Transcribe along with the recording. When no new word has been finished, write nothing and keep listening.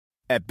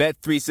At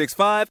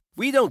Bet365,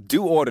 we don't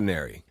do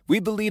ordinary. We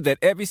believe that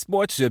every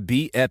sport should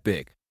be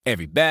epic.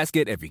 Every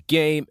basket, every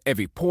game,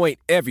 every point,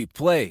 every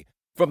play.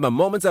 From the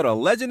moments that are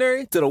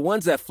legendary to the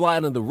ones that fly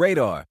under the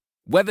radar.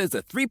 Whether it's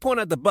a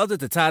three-pointer at the buzzer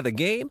to tie the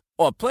game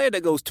or a player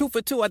that goes 2 for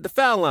 2 at the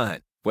foul line.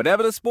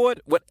 Whatever the sport,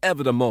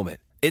 whatever the moment.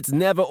 It's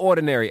never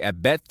ordinary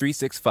at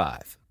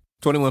Bet365.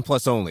 21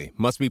 plus only.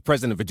 Must be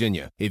present in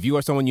Virginia. If you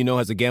or someone you know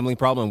has a gambling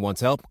problem and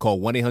wants help,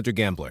 call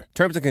 1-800-GAMBLER.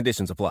 Terms and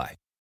conditions apply.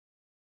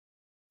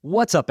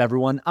 What's up,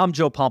 everyone? I'm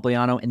Joe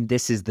Pompliano, and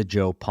this is the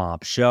Joe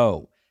Pomp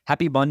Show.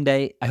 Happy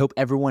Monday. I hope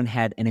everyone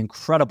had an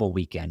incredible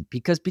weekend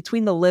because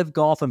between the Live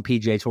Golf and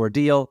PGA Tour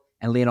deal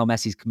and Lionel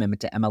Messi's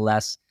commitment to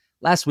MLS,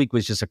 last week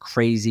was just a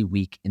crazy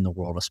week in the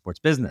world of sports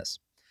business.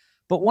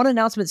 But one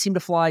announcement seemed to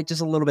fly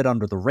just a little bit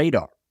under the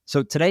radar.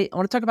 So today, I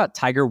want to talk about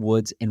Tiger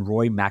Woods and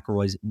Rory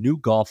McIlroy's new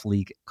golf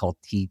league called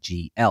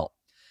TGL.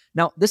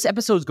 Now, this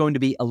episode is going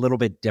to be a little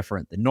bit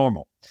different than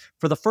normal.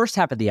 For the first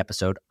half of the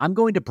episode, I'm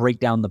going to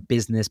break down the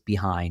business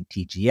behind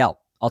TGL.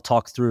 I'll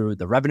talk through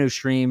the revenue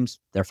streams,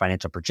 their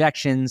financial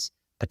projections,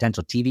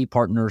 potential TV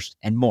partners,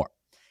 and more.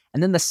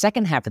 And then the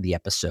second half of the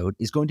episode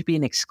is going to be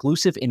an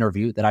exclusive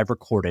interview that I've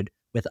recorded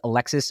with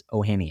Alexis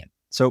Ohanian.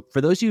 So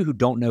for those of you who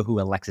don't know who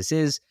Alexis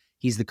is,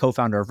 he's the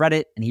co-founder of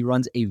Reddit, and he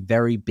runs a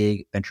very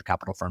big venture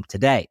capital firm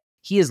today.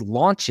 He is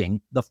launching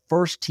the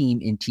first team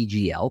in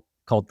TGL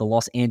called the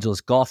Los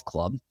Angeles Golf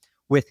Club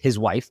with his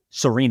wife,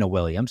 Serena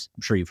Williams.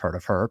 I'm sure you've heard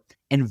of her.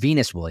 And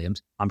Venus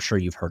Williams. I'm sure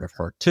you've heard of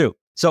her too.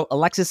 So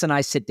Alexis and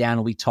I sit down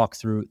and we talk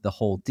through the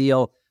whole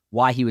deal,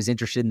 why he was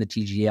interested in the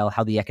TGL,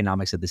 how the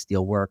economics of this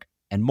deal work,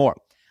 and more.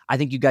 I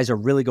think you guys are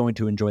really going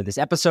to enjoy this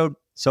episode.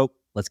 So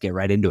let's get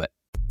right into it.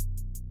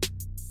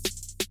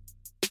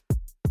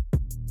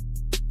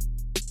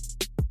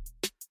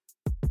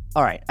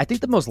 All right, I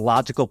think the most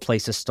logical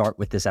place to start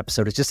with this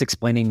episode is just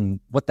explaining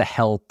what the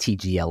hell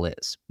TGL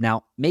is.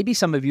 Now, maybe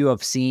some of you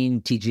have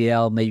seen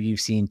TGL, maybe you've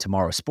seen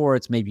Tomorrow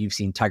Sports, maybe you've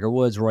seen Tiger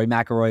Woods, Rory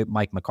McIlroy,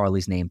 Mike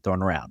McCarley's name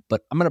thrown around.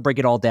 But I'm going to break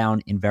it all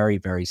down in very,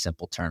 very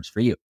simple terms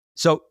for you.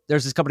 So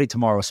there's this company,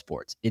 Tomorrow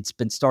Sports. It's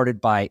been started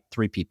by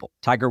 3 people.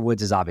 Tiger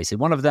Woods is obviously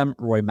one of them.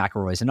 Rory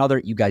McIlroy is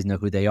another. You guys know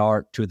who they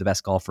are, 2 of the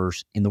best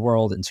golfers in the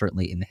world and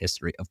certainly in the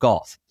history of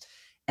golf.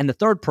 And the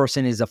third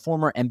person is a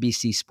former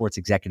NBC sports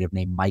executive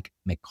named Mike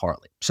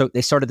McCarley. So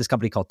they started this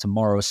company called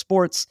Tomorrow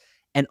Sports.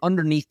 And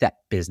underneath that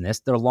business,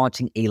 they're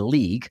launching a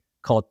league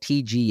called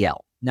TGL.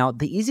 Now,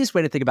 the easiest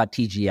way to think about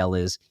TGL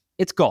is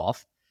it's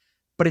golf,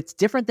 but it's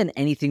different than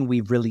anything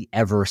we've really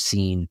ever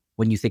seen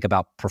when you think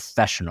about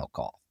professional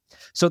golf.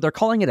 So they're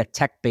calling it a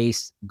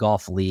tech-based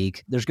golf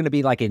league. There's going to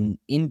be like an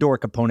indoor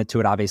component to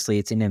it. Obviously,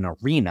 it's in an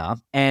arena,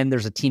 and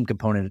there's a team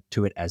component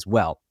to it as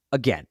well.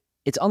 Again,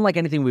 it's unlike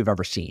anything we've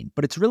ever seen,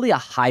 but it's really a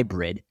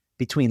hybrid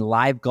between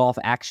live golf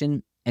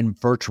action and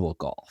virtual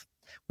golf,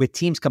 with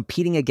teams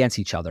competing against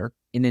each other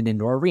in an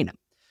indoor arena.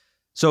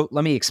 So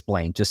let me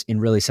explain just in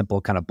really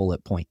simple kind of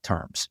bullet point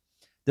terms.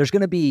 There's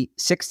going to be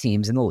 6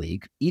 teams in the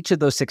league. Each of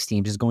those 6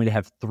 teams is going to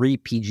have 3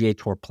 PGA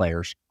Tour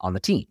players on the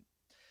team.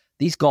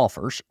 These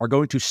golfers are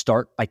going to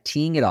start by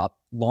teeing it up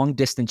long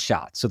distance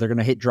shots. So they're going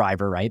to hit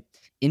driver, right,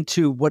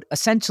 into what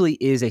essentially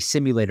is a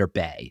simulator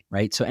bay,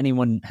 right? So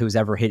anyone who's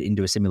ever hit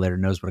into a simulator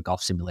knows what a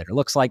golf simulator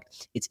looks like.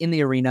 It's in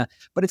the arena,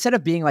 but instead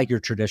of being like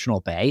your traditional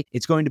bay,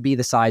 it's going to be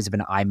the size of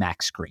an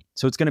IMAX screen.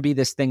 So it's going to be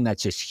this thing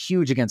that's just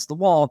huge against the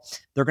wall.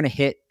 They're going to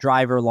hit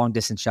driver, long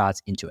distance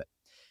shots into it.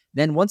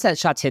 Then once that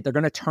shot's hit, they're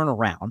going to turn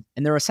around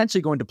and they're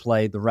essentially going to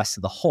play the rest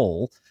of the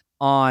hole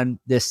on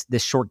this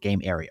short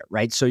game area,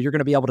 right? So you're going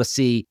to be able to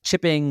see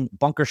chipping,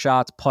 bunker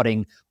shots,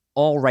 putting,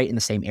 all right in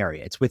the same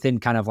area. It's within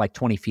kind of like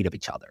 20 feet of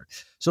each other.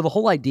 So the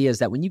whole idea is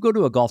that when you go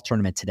to a golf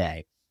tournament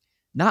today,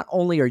 not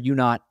only are you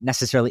not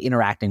necessarily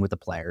interacting with the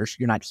players,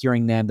 you're not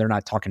hearing them, they're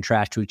not talking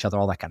trash to each other,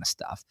 all that kind of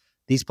stuff.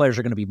 These players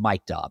are going to be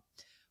mic'd up,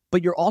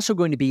 but you're also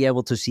going to be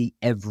able to see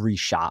every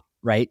shot,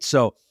 right?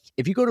 So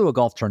if you go to a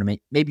golf tournament,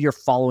 maybe you're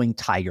following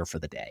Tiger for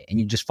the day and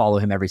you just follow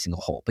him every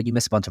single hole, but you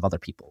miss a bunch of other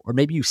people. Or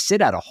maybe you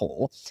sit at a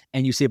hole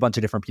and you see a bunch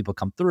of different people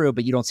come through,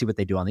 but you don't see what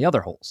they do on the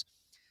other holes.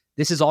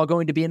 This is all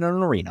going to be in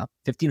an arena,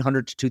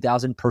 1,500 to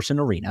 2,000 person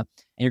arena, and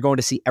you're going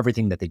to see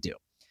everything that they do.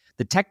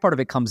 The tech part of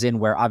it comes in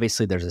where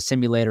obviously there's a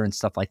simulator and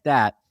stuff like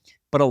that,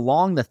 but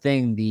along the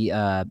thing, the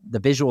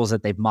visuals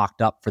that they've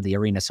mocked up for the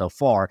arena so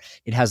far,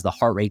 it has the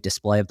heart rate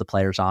display of the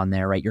players on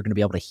there, right? You're going to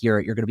be able to hear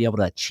it. You're going to be able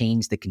to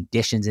change the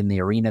conditions in the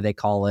arena, they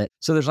call it.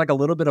 So there's like a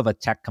little bit of a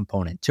tech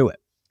component to it.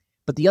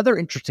 But the other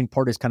interesting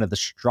part is kind of the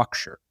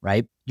structure,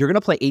 right? You're going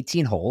to play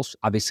 18 holes.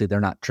 Obviously, they're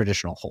not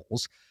traditional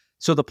holes.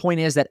 So the point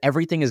is that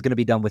everything is going to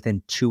be done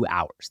within 2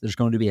 hours. There's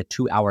going to be a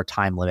 2-hour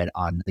time limit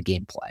on the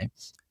gameplay.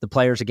 The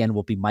players, again,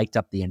 will be mic'd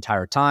up the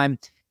entire time,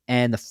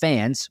 and the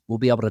fans will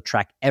be able to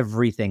track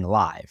everything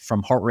live,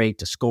 from heart rate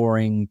to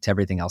scoring to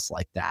everything else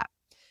like that.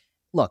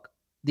 Look,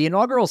 the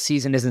inaugural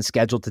season isn't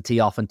scheduled to tee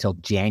off until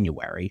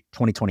January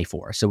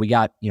 2024. So we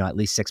got, at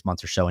least 6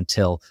 months or so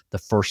until the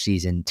first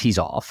season tees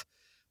off.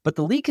 But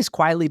the league has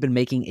quietly been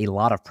making a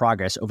lot of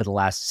progress over the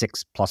last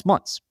 6+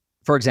 months.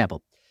 For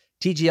example,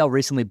 TGL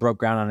recently broke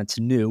ground on its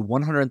new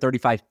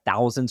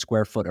 135,000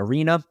 square foot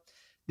arena.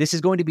 This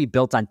is going to be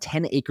built on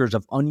 10 acres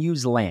of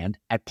unused land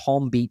at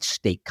Palm Beach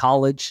State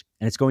College,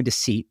 and it's going to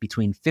seat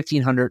between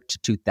 1,500 to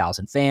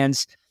 2,000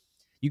 fans.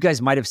 You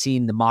guys might have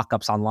seen the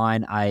mock-ups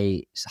online.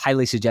 I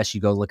highly suggest you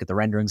go look at the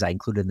renderings I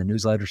included in the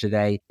newsletter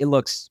today. It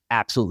looks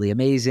absolutely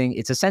amazing.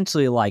 It's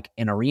essentially like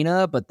an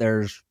arena, but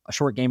there's a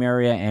short game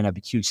area and a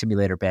huge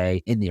simulator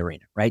bay in the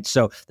arena, right?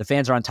 So the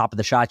fans are on top of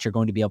the shots. You're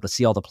going to be able to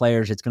see all the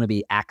players. It's going to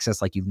be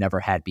access like you've never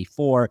had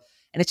before.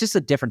 And it's just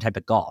a different type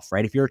of golf,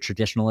 right? If you're a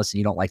traditionalist and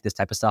you don't like this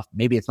type of stuff,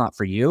 maybe it's not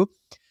for you.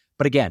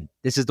 But again,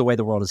 this is the way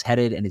the world is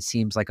headed, and it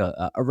seems like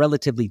a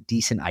relatively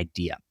decent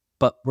idea.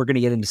 But we're going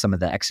to get into some of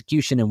the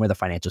execution and where the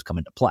financials come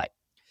into play.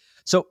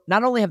 So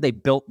not only have they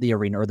built the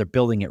arena, or they're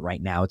building it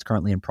right now, it's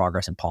currently in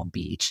progress in Palm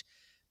Beach,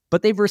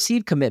 but they've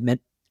received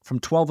commitment from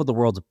 12 of the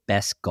world's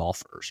best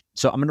golfers.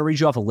 So I'm going to read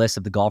you off a list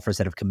of the golfers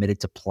that have committed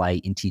to play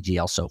in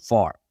TGL so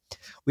far.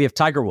 We have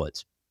Tiger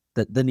Woods,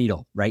 the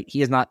needle, right? He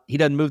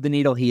doesn't move the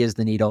needle. He is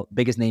the needle.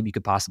 Biggest name you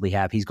could possibly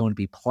have. He's going to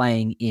be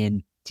playing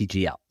in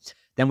TGL.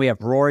 Then we have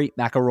Rory,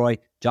 McIlroy,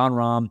 Jon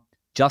Rahm,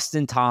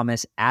 Justin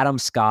Thomas, Adam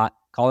Scott,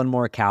 Colin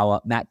Morikawa,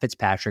 Matt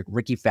Fitzpatrick,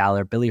 Ricky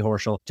Fowler, Billy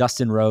Horschel,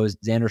 Justin Rose,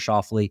 Xander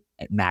Schauffele,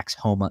 and Max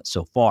Homa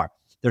so far.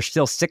 There's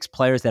still 6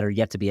 players that are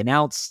yet to be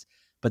announced,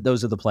 but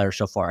those are the players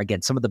so far.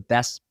 Again, some of the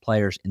best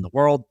players in the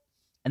world.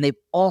 And they've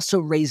also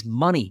raised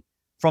money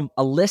from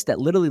a list that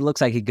literally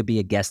looks like it could be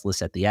a guest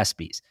list at the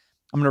ESPYs.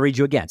 I'm going to read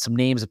you again some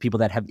names of people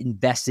that have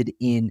invested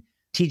in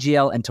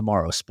TGL and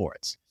Tomorrow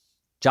Sports.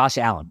 Josh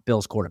Allen,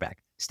 Bills quarterback.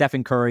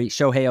 Stephen Curry,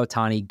 Shohei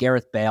Ohtani,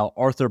 Gareth Bale,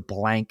 Arthur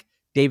Blank,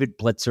 David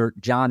Blitzer,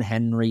 John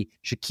Henry,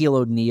 Shaquille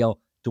O'Neal,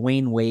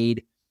 Dwayne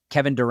Wade,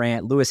 Kevin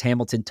Durant, Lewis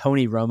Hamilton,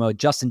 Tony Romo,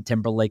 Justin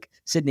Timberlake,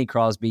 Sidney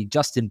Crosby,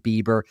 Justin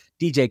Bieber,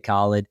 DJ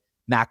Khaled,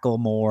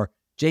 Macklemore,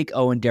 Jake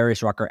Owen,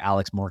 Darius Rucker,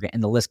 Alex Morgan,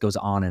 and the list goes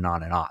on and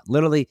on and on.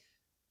 Literally,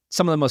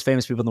 some of the most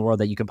famous people in the world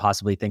that you can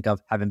possibly think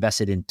of have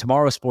invested in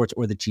Tomorrow Sports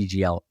or the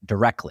TGL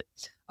directly.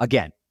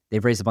 Again,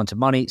 they've raised a bunch of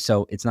money,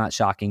 so it's not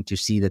shocking to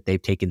see that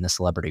they've taken the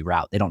celebrity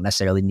route. They don't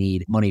necessarily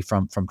need money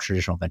from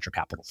traditional venture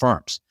capital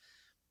firms.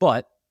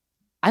 But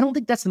I don't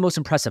think that's the most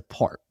impressive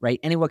part, right?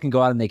 Anyone can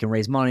go out and they can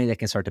raise money, they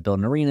can start to build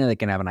an arena, they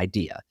can have an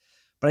idea.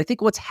 But I think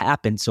what's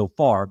happened so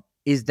far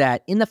is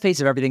that in the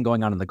face of everything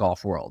going on in the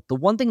golf world, the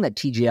one thing that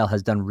TGL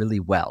has done really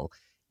well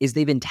is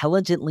they've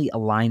intelligently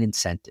aligned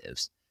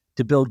incentives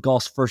to build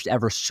golf's first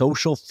ever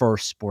social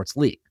first sports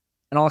league.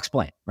 And I'll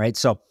explain, right?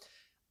 So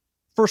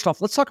first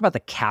off, let's talk about the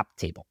cap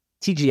table,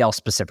 TGL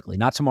specifically,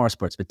 not Tomorrow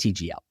Sports, but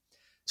TGL.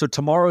 So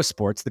Tomorrow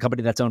Sports, the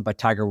company that's owned by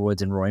Tiger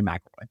Woods and Rory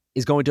McIlroy,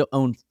 is going to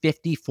own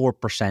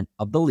 54%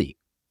 of the league.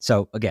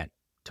 So again,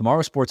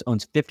 Tomorrow Sports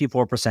owns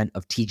 54%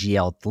 of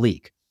TGL, the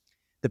league.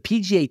 The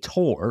PGA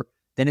Tour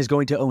then is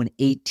going to own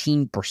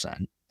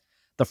 18%.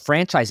 The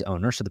franchise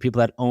owners, so the people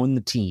that own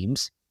the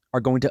teams,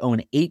 are going to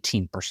own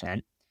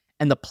 18%.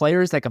 And the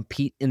players that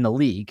compete in the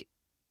league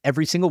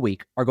every single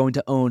week are going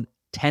to own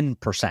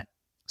 10%.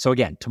 So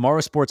again,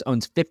 Tomorrow Sports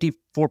owns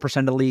 54%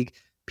 of the league.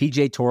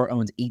 PGA Tour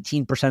owns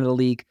 18% of the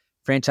league.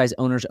 Franchise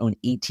owners own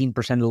 18%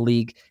 of the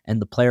league,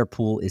 and the player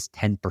pool is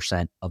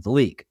 10% of the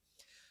league.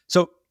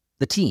 So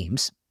the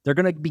teams, they're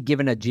going to be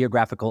given a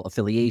geographical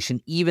affiliation,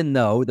 even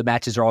though the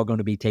matches are all going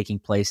to be taking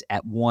place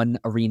at one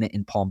arena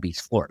in Palm Beach,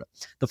 Florida.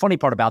 The funny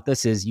part about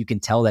this is you can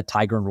tell that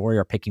Tiger and Rory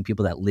are picking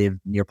people that live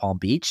near Palm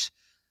Beach.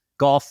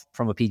 Golf,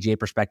 from a PGA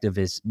perspective,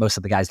 is most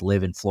of the guys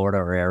live in Florida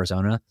or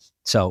Arizona.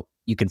 So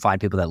you can find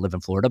people that live in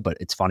Florida, but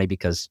it's funny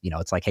because,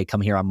 it's like, hey,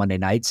 come here on Monday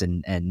nights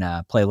and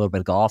play a little bit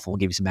of golf. We'll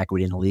give you some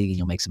equity in the league and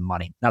you'll make some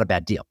money. Not a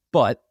bad deal.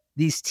 But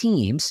these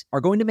teams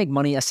are going to make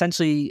money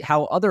essentially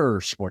how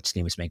other sports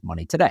teams make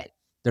money today.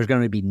 There's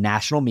going to be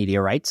national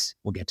media rights.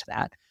 We'll get to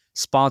that.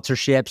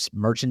 Sponsorships,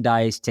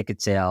 merchandise,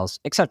 ticket sales,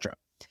 etc.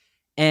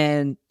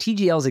 And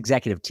TGL's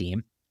executive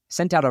team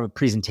sent out a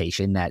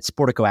presentation that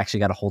Sportico actually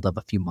got a hold of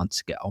a few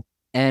months ago.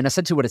 And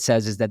essentially what it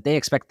says is that they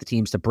expect the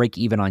teams to break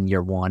even on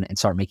year one and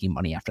start making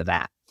money after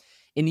that.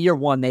 In year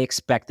one, they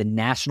expect the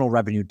national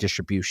revenue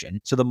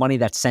distribution, so the money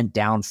that's sent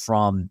down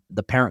from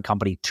the parent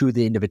company to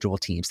the individual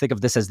teams. Think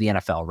of this as the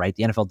NFL, right?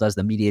 The NFL does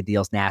the media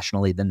deals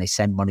nationally, then they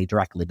send money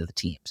directly to the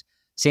teams.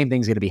 Same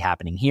thing's going to be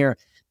happening here.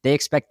 They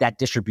expect that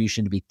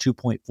distribution to be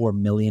 $2.4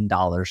 million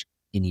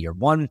in year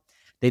one.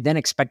 They then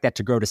expect that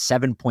to grow to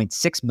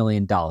 $7.6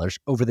 million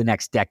over the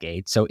next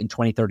decade. So in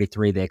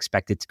 2033, they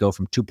expect it to go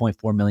from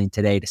 $2.4 million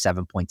today to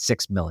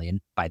 $7.6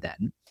 million by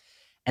then.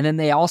 And then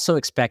they also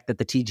expect that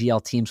the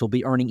TGL teams will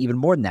be earning even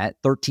more than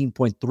that,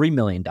 $13.3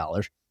 million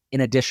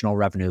in additional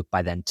revenue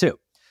by then too.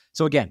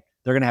 So again,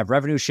 they're going to have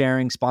revenue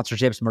sharing,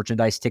 sponsorships,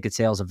 merchandise, ticket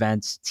sales,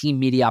 events, team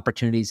media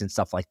opportunities, and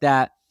stuff like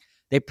that.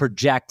 They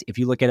project, if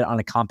you look at it on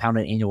a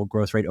compounded annual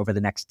growth rate over the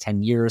next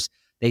 10 years,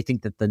 they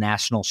think that the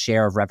national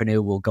share of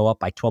revenue will go up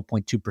by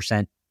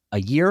 12.2%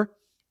 a year.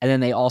 And then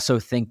they also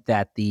think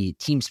that the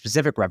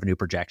team-specific revenue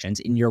projections,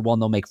 in year one,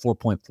 they'll make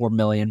 $4.4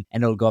 million,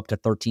 and it'll go up to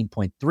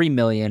 $13.3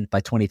 million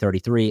by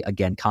 2033,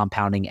 again,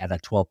 compounding at a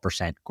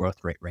 12% growth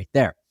rate right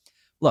there.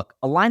 look,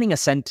 aligning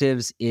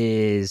incentives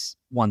is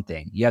one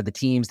thing. You have the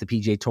teams, the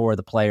PGA Tour,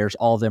 the players,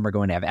 all of them are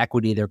going to have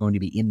equity. They're going to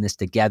be in this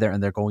together,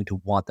 and they're going to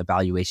want the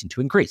valuation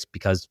to increase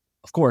because,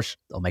 of course,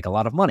 they'll make a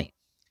lot of money.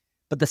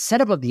 But the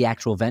setup of the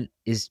actual event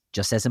is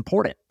just as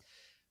important.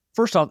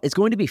 First off, it's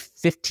going to be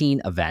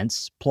 15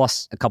 events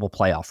plus a couple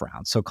playoff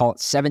rounds. So call it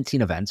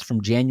 17 events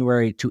from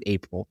January to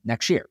April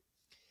next year.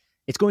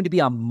 It's going to be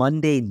on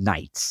Monday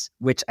nights,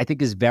 which I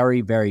think is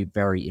very, very,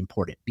 very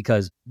important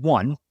because,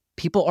 one,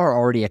 people are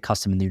already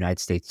accustomed in the United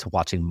States to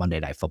watching Monday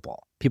Night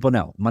Football. People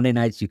know Monday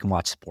nights you can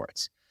watch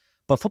sports.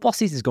 But football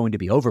season is going to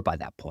be over by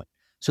that point.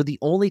 So the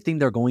only thing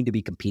they're going to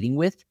be competing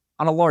with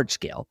on a large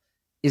scale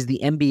is the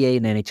NBA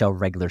and NHL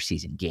regular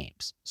season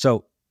games.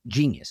 So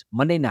genius.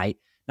 Monday night,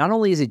 not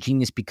only is it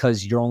genius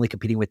because you're only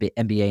competing with the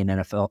NBA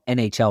and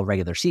NHL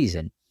regular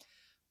season,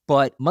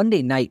 but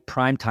Monday night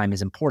primetime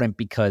is important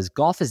because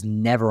golf is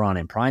never on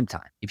in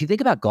primetime. If you think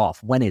about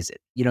golf, when is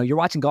it? You're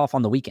watching golf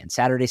on the weekend,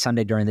 Saturday,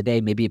 Sunday during the day.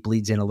 Maybe it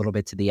bleeds in a little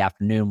bit to the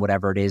afternoon,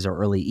 whatever it is, or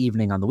early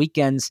evening on the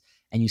weekends,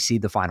 and you see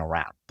the final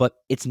round. But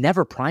it's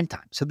never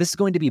primetime. So this is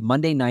going to be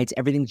Monday nights.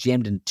 Everything's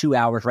jammed in 2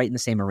 hours right in the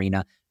same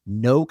arena.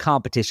 No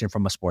competition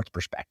from a sports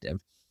perspective.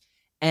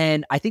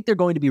 And I think they're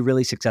going to be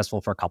really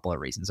successful for a couple of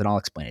reasons, and I'll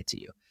explain it to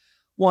you.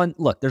 One,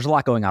 look, there's a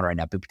lot going on right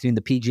now between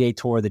the PGA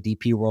Tour, the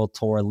DP World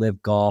Tour,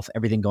 Live Golf,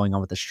 everything going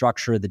on with the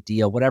structure, the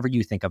deal, whatever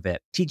you think of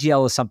it.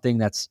 TGL is something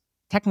that's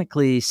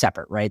technically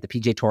separate, right? The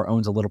PGA Tour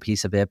owns a little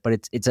piece of it,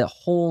 but it's a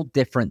whole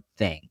different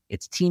thing.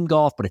 It's team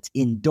golf, but it's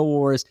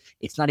indoors.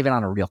 It's not even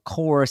on a real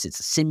course. It's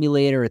a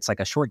simulator. It's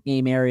like a short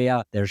game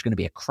area. There's going to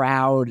be a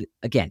crowd.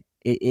 Again,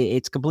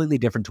 it's completely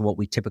different to what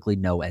we typically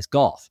know as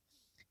golf.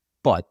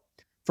 But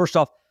first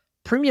off,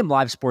 premium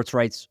live sports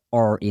rights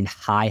are in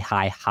high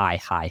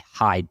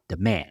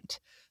demand.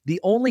 The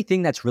only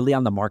thing that's really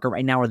on the market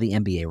right now are the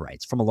NBA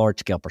rights from a large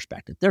scale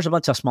perspective. There's a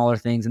bunch of smaller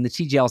things, and the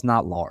TGL is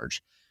not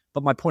large.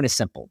 But my point is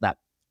simple, that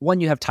one,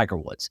 you have Tiger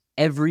Woods.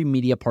 Every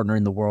media partner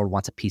in the world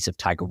wants a piece of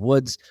Tiger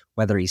Woods,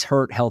 whether he's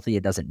hurt, healthy,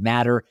 it doesn't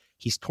matter.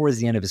 He's towards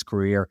the end of his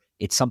career.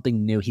 It's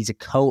something new. He's a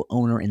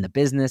co-owner in the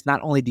business.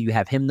 Not only do you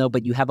have him, though,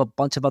 but you have a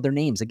bunch of other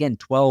names. Again,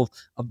 12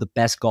 of the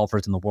best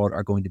golfers in the world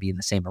are going to be in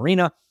the same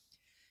arena.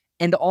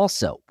 And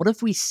also, what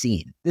have we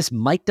seen? This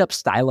mic'd up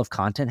style of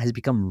content has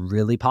become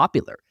really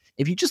popular.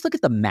 If you just look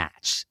at the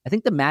match, I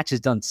think the match has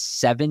done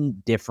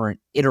 7 different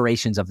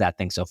iterations of that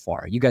thing so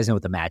far. You guys know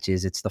what the match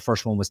is. It's the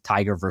first one was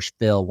Tiger versus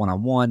Phil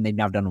one-on-one. They've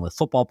now done it with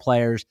football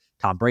players.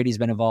 Tom Brady's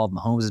been involved.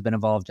 Mahomes has been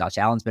involved. Josh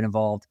Allen's been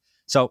involved.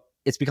 So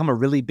it's become a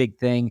really big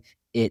thing.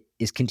 It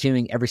is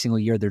continuing every single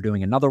year. They're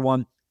doing another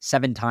one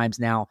 7 times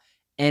now.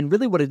 And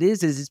really what it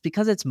is it's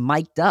because it's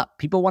mic'd up.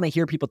 People want to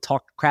hear people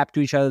talk crap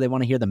to each other. They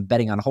want to hear them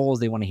betting on holes.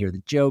 They want to hear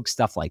the jokes,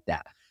 stuff like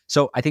that.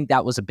 So I think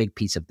that was a big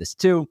piece of this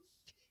too.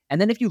 And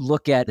then if you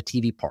look at the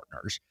TV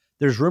partners,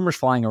 there's rumors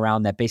flying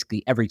around that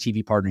basically every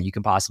TV partner you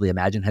can possibly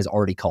imagine has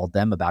already called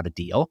them about a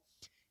deal.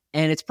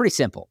 And it's pretty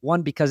simple.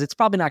 One, because it's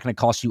probably not going to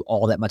cost you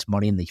all that much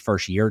money in the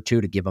first year or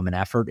two to give them an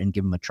effort and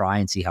give them a try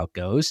and see how it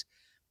goes.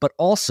 But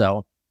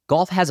also,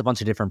 golf has a bunch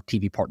of different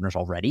TV partners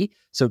already.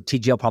 So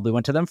TGL probably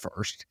went to them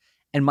first.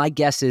 And my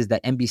guess is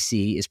that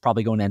NBC is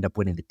probably going to end up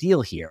winning the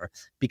deal here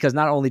because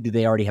not only do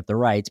they already have the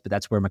rights, but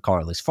that's where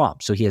McIlroy is from.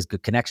 So he has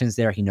good connections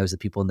there. He knows the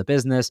people in the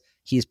business.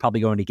 He's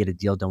probably going to get a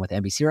deal done with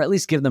NBC or at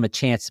least give them a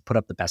chance to put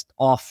up the best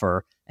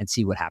offer and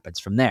see what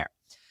happens from there.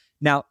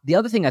 Now, the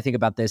other thing I think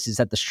about this is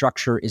that the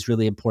structure is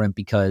really important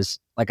because,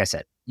 like I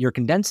said, you're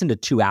condensed into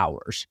 2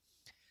 hours,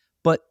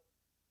 but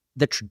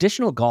the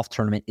traditional golf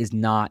tournament is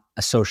not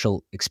a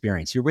social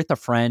experience. You're with a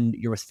friend,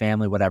 you're with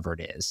family, whatever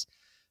it is.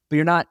 But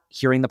you're not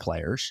hearing the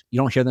players. You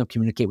don't hear them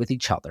communicate with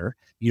each other.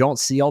 You don't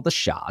see all the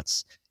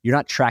shots. You're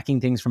not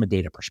tracking things from a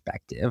data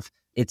perspective.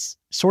 It's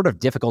sort of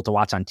difficult to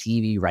watch on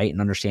TV, right?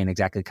 And understand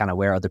exactly kind of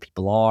where other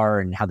people are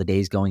and how the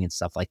day's going and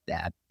stuff like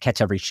that.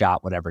 Catch every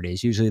shot, whatever it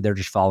is. Usually they're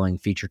just following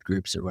featured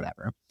groups or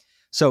whatever.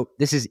 So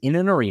this is in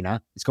an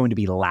arena. It's going to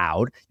be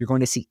loud. You're going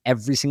to see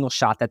every single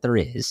shot that there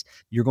is.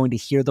 You're going to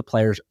hear the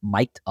players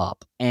mic'd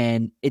up.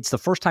 And it's the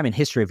first time in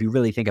history, if you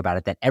really think about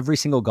it, that every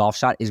single golf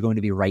shot is going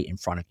to be right in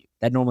front of you.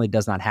 That normally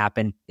does not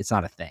happen. It's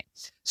not a thing.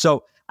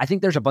 So I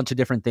think there's a bunch of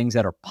different things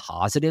that are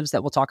positives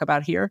that we'll talk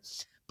about here.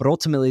 But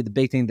ultimately, the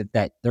big thing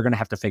that they're going to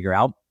have to figure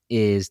out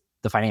is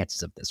the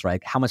finances of this,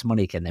 right? How much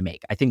money can they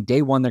make? I think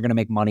day one, they're going to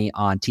make money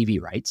on TV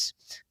rights.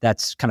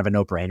 That's kind of a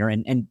no-brainer.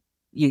 And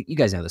you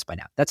guys know this by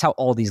now. That's how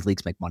all these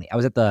leagues make money. I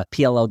was at the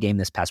PLL game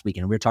this past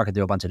weekend. We were talking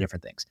through a bunch of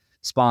different things,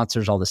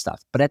 sponsors, all this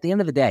stuff. But at the end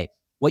of the day,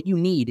 what you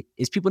need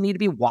is people need to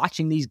be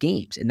watching these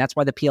games. And that's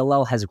why the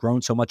PLL has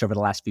grown so much over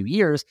the last few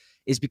years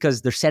is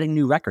because they're setting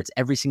new records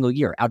every single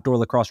year. Outdoor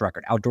lacrosse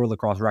record,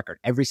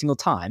 every single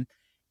time.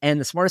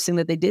 And the smartest thing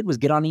that they did was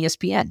get on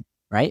ESPN,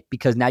 right?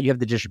 Because now you have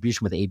the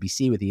distribution with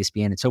ABC, with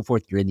ESPN and so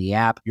forth. You're in the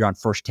app, you're on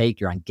First Take,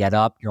 you're on Get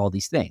Up, you're all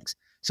these things.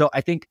 So I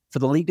think for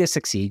the league to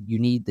succeed, you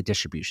need the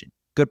distribution.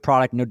 Good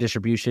product, no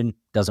distribution,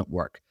 doesn't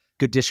work.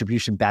 Good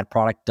distribution, bad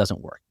product,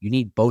 doesn't work. You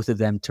need both of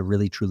them to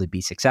really, truly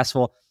be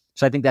successful.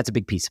 So I think that's a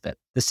big piece of it.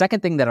 The second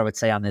thing that I would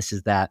say on this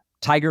is that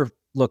Tiger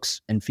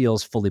looks and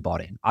feels fully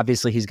bought in.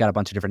 Obviously, he's got a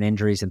bunch of different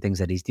injuries and things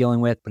that he's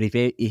dealing with, but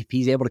if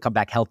he's able to come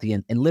back healthy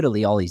and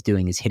literally all he's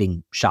doing is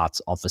hitting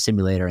shots off a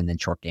simulator and then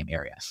short game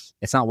area.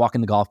 It's not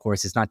walking the golf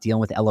course. It's not dealing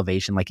with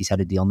elevation like he's had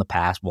to deal in the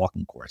past,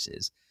 walking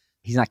courses.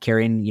 He's not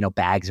carrying,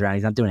 bags around.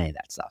 He's not doing any of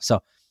that stuff.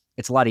 So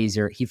it's a lot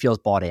easier. He feels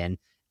bought in.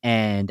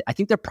 And I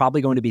think they're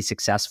probably going to be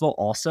successful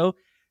also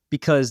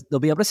because they'll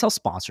be able to sell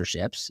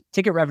sponsorships.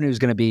 Ticket revenue is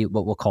going to be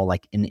what we'll call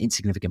like an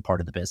insignificant part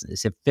of the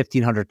business. If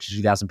 1,500 to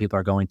 2,000 people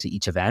are going to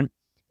each event,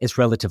 it's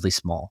relatively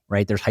small,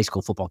 right? There's high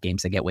school football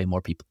games that get way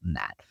more people than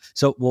that.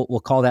 So we'll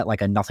call that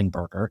like a nothing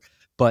burger.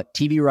 But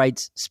TV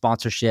rights,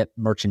 sponsorship,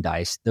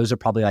 merchandise, those are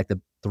probably like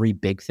the three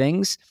big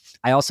things.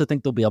 I also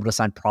think they'll be able to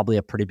sign probably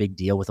a pretty big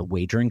deal with a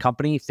wagering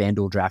company,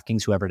 FanDuel,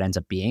 DraftKings, whoever it ends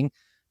up being,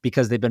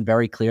 because they've been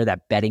very clear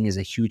that betting is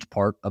a huge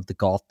part of the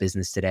golf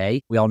business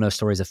today. We all know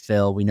stories of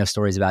Phil. We know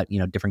stories about,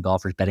 different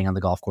golfers betting on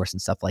the golf course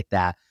and stuff like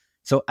that.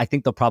 So I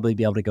think they'll probably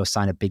be able to go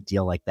sign a big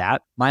deal like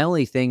that. My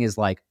only thing is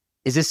like,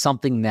 is this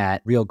something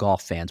that real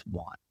golf fans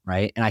want,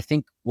 right? And I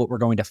think what we're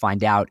going to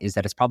find out is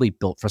that it's probably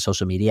built for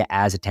social media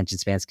as attention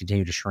spans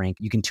continue to shrink.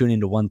 You can tune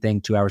into one thing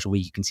 2 hours a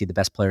week. You can see the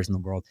best players in the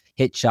world,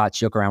 hit shots,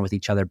 joke around with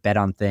each other, bet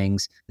on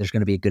things. There's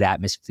going to be a good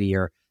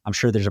atmosphere. I'm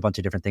sure there's a bunch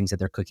of different things that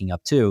they're cooking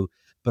up too.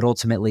 But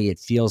ultimately, it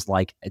feels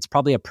like it's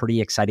probably a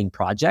pretty exciting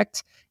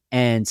project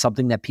and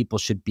something that people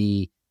should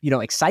be,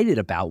 excited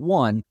about,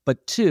 one,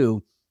 but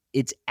two,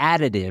 it's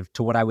additive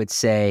to what I would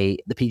say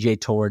the PGA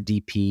Tour,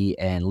 DP,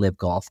 and Live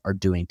Golf are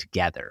doing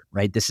together,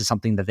 right? This is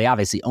something that they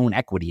obviously own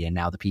equity in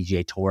now, the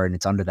PGA Tour, and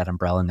it's under that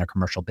umbrella in their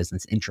commercial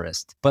business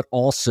interest. But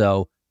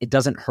also, it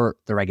doesn't hurt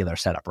the regular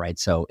setup, right?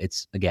 So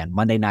it's, again,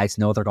 Monday nights,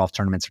 no other golf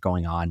tournaments are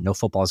going on, no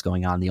football is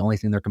going on. The only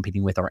thing they're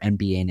competing with are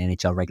NBA and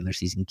NHL regular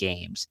season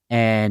games.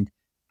 And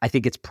I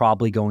think it's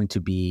probably going to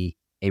be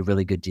a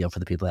really good deal for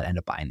the people that end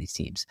up buying these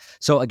teams.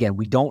 So again,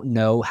 we don't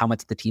know how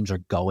much the teams are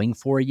going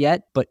for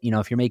yet, but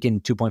if you're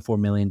making $2.4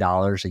 million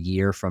a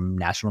year from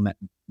national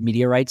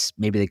media rights,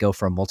 maybe they go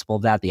for a multiple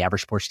of that. The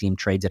average sports team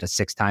trades at a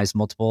 6 times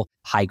multiple.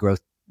 High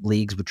growth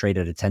leagues would trade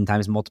at a 10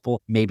 times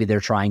multiple. Maybe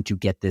they're trying to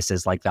get this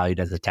as like valued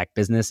as a tech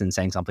business and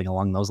saying something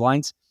along those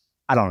lines.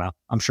 I don't know.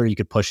 I'm sure you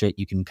could push it.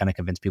 You can kind of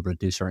convince people to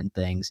do certain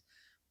things,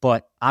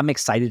 but I'm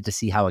excited to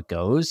see how it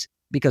goes.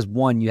 Because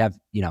one, you have,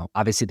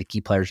 obviously the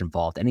key players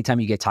involved. Anytime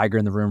you get Tiger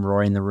in the room,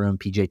 Rory in the room,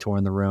 PGA Tour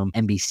in the room,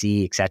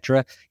 NBC, et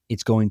cetera,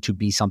 it's going to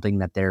be something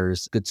that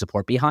there's good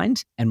support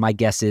behind. And my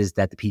guess is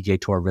that the PGA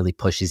Tour really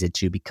pushes it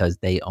too because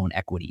they own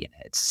equity in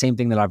it. It's the same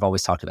thing that I've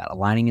always talked about,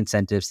 aligning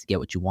incentives to get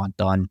what you want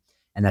done.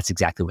 And that's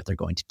exactly what they're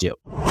going to do.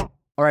 All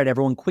right,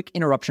 everyone, quick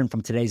interruption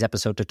from today's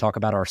episode to talk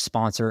about our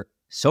sponsor,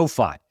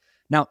 SoFi.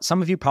 Now,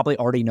 some of you probably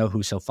already know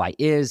who SoFi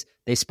is.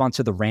 They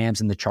sponsor the Rams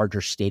and the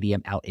Chargers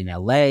Stadium out in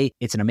LA.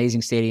 It's an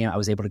amazing stadium. I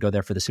was able to go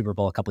there for the Super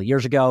Bowl a couple of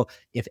years ago.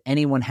 If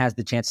anyone has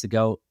the chance to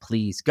go,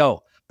 please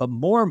go. But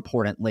more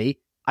importantly,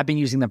 I've been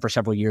using them for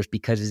several years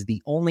because it's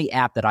the only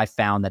app that I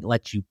found that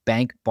lets you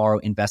bank, borrow,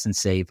 invest, and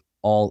save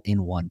all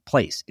in one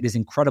place. It is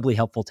incredibly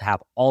helpful to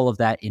have all of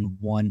that in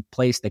one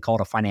place. They call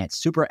it a finance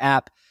super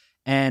app,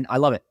 and I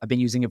love it. I've been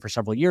using it for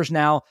several years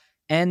now.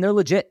 And they're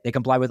legit. They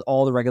comply with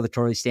all the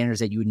regulatory standards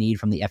that you would need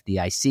from the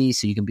FDIC,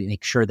 so you can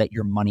make sure that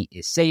your money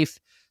is safe.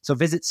 So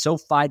visit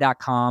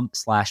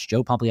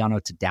SoFi.com/Joe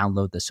Pompliano to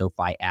download the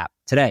SoFi app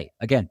today.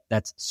 Again,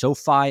 that's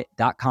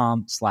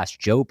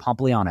SoFi.com/Joe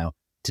Pompliano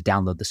to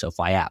download the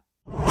SoFi app.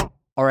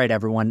 All right,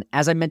 everyone.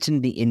 As I mentioned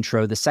in the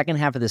intro, the second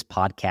half of this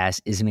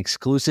podcast is an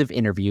exclusive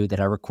interview that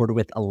I recorded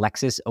with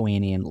Alexis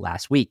Ohanian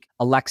last week.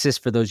 Alexis,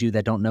 for those of you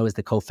that don't know, is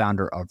the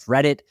co-founder of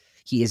Reddit.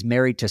 He is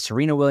married to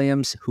Serena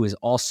Williams, who is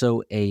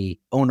also a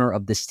owner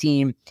of this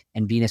team,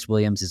 and Venus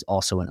Williams is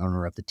also an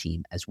owner of the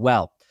team as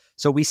well.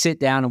 So we sit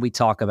down and we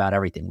talk about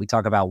everything. We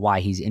talk about why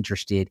he's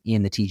interested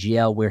in the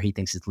TGL, where he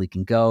thinks his league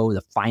can go,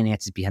 the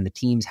finances behind the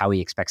teams, how he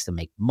expects to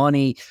make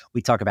money.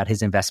 We talk about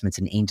his investments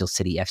in Angel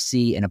City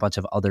FC and a bunch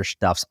of other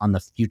stuffs on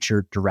the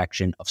future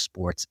direction of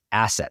sports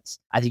assets.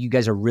 I think you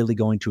guys are really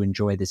going to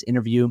enjoy this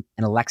interview,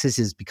 and Alexis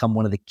has become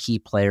one of the key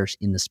players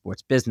in the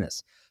sports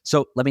business.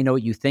 So let me know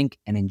what you think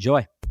and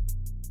enjoy.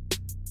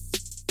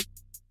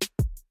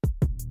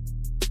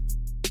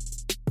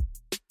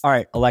 All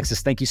right,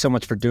 Alexis, thank you so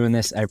much for doing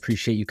this. I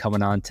appreciate you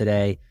coming on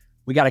today.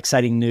 We got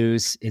exciting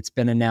news. It's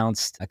been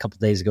announced a couple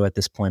of days ago at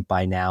this point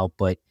by now,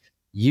 but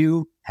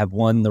you have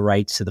won the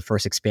rights to the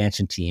first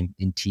expansion team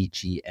in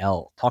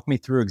TGL. Talk me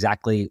through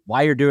exactly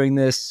why you're doing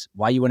this,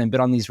 why you went and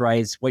bid on these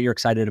rights, what you're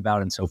excited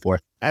about, and so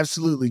forth.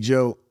 Absolutely,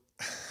 Joe.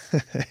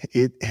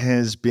 It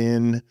has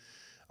been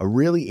a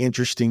really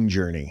interesting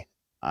journey.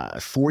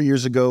 4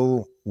 years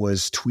ago,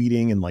 was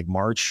tweeting in like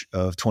March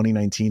of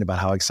 2019 about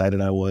how excited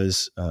I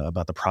was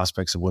about the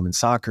prospects of women's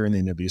soccer in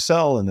the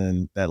NWSL. And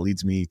then that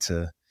leads me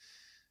to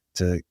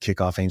kick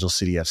off Angel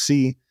City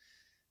FC.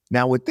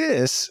 Now with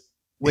this,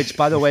 which,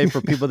 by the way, for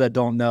people that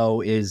don't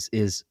know, is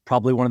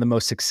probably one of the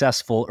most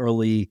successful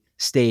early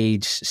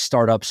stage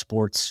startup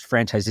sports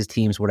franchises,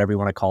 teams, whatever you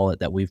want to call it,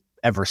 that we've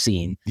ever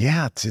seen.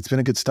 Yeah, it's been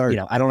a good start.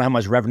 I don't know how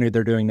much revenue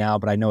they're doing now,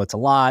 but I know it's a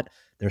lot.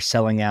 They're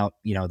selling out,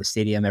 the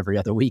stadium every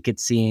other week,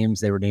 it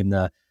seems. They were named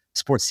the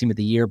Sports Team of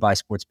the Year by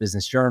Sports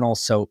Business Journal.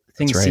 So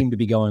things right. seem to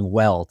be going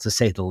well, to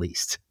say the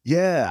least.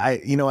 Yeah,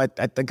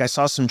 I think I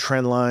saw some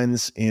trend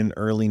lines in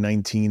early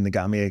 19 that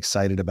got me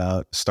excited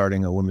about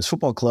starting a women's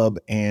football club.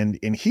 And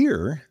in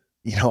here,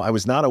 I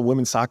was not a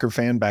women's soccer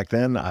fan back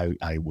then.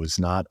 I was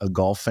not a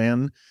golf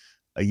fan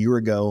a year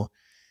ago.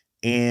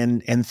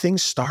 And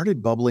things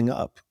started bubbling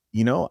up.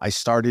 I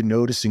started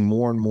noticing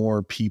more and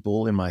more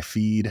people in my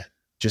feed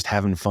just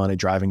having fun at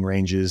driving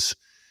ranges.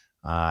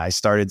 I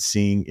started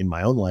seeing in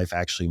my own life,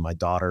 actually, my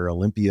daughter,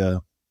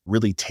 Olympia,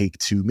 really take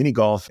to mini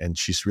golf, and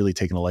she's really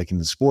taken a liking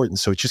to the sport. And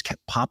so it just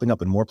kept popping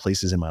up in more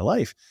places in my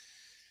life.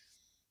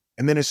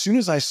 And then as soon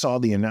as I saw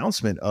the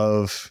announcement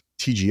of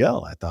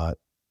TGL, I thought,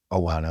 oh,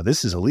 wow, now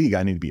this is a league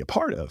I need to be a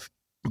part of,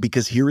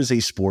 because here is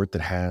a sport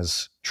that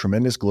has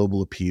tremendous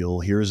global appeal.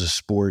 Here is a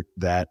sport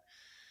that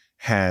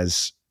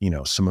has,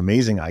 some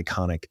amazing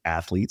iconic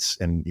athletes,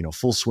 and,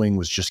 Full Swing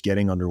was just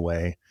getting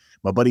underway.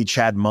 My buddy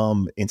Chad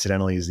Mumm,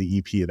 incidentally, is the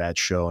EP of that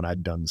show, and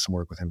I'd done some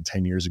work with him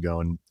 10 years ago.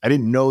 And I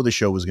didn't know the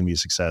show was going to be a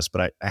success,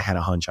 but I had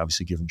a hunch,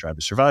 obviously, given Drive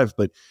to Survive.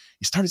 But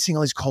you started seeing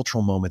all these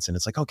cultural moments, and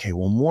it's like, okay,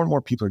 well, more and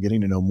more people are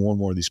getting to know more and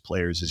more of these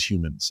players as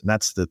humans. And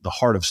that's the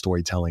heart of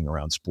storytelling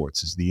around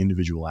sports, is the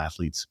individual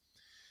athletes.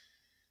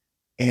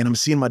 And I'm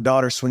seeing my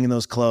daughter swinging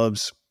those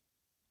clubs,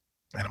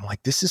 and I'm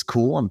like, this is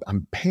cool.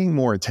 I'm paying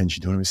more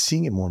attention to it. I'm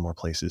seeing it more and more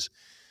places.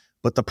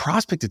 But the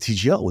prospect of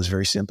TGL was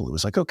very simple. It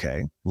was like,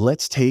 okay,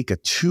 let's take a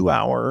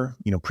 2-hour,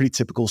 pretty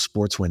typical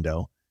sports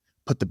window,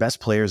 put the best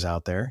players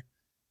out there,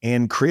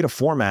 and create a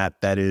format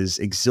that is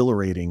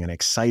exhilarating and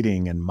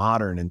exciting and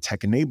modern and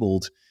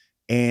tech-enabled,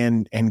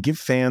 and give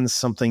fans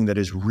something that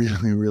is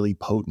really, really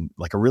potent,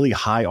 like a really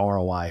high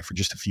ROI for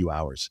just a few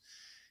hours.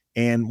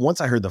 And once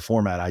I heard the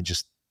format, I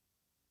just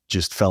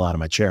fell out of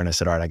my chair, and I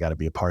said, all right, I got to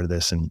be a part of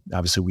this. And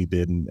obviously we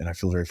bid, and I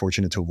feel very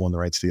fortunate to have won the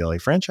rights to the LA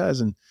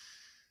franchise. And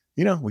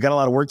we got a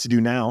lot of work to do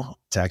now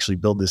to actually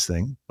build this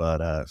thing,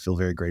 but I feel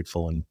very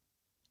grateful. And,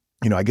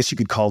 I guess you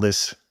could call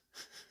this,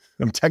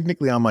 I'm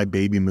technically on my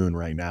baby moon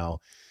right now.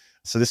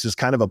 So this was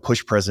kind of a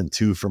push present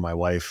too for my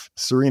wife,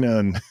 Serena.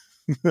 And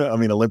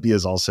Olympia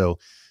is also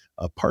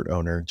a part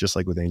owner, just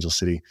like with Angel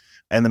City.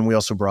 And then we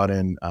also brought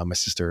in my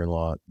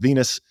sister-in-law,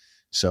 Venus.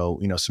 So,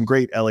 some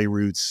great LA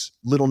roots.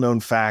 Little known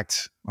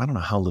fact, I don't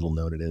know how little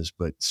known it is,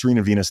 but Serena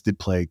and Venus did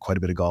play quite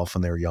a bit of golf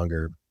when they were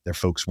younger. Their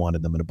folks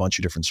wanted them in a bunch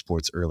of different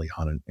sports early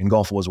on, and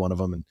golf was one of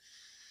them. And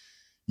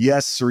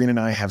yes, Serena and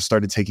I have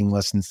started taking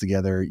lessons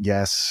together.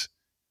 Yes,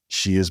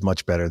 she is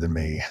much better than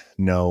me.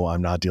 No,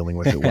 I'm not dealing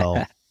with it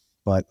well,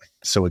 but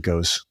so it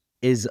goes.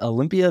 Is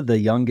Olympia the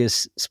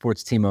youngest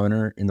sports team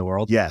owner in the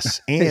world?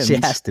 Yes. And she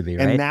has to be,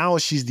 right? And now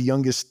she's the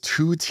youngest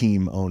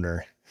 2-team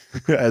owner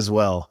as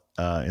well.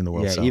 In the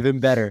world. Yeah, so, even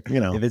better.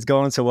 If it's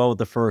going so well with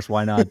the first,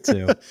 why not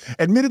two?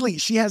 Admittedly,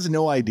 she has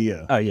no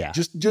idea. Oh, yeah.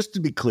 Just to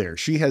be clear,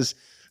 she has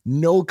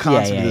no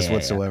concept of this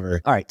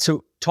whatsoever. All right.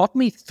 So talk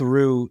me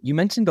through, you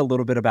mentioned a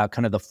little bit about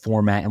kind of the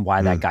format and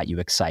why that got you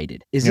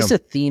excited. Is this a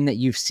theme that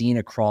you've seen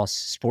across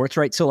sports,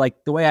 right? So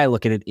like the way I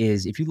look at it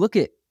is, if you look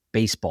at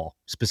baseball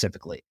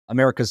specifically,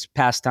 America's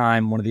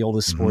pastime, one of the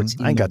oldest sports in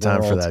the world. I ain't got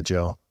time for that,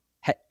 Joe.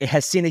 It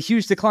has seen a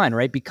huge decline,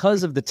 right?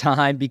 Because of the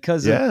time,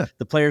 because of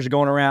the players are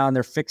going around,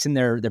 they're fixing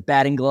their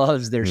batting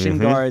gloves, their shin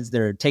guards,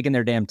 they're taking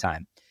their damn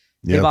time.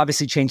 They've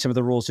obviously changed some of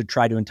the rules to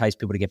try to entice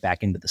people to get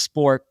back into the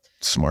sport.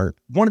 Smart.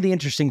 One of the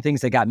interesting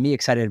things that got me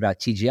excited about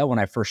TGL when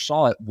I first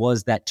saw it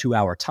was that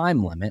 2-hour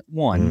time limit,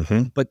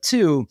 one. But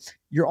two,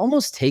 you're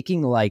almost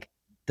taking like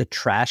the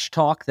trash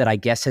talk that I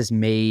guess has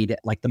made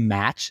like the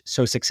match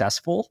so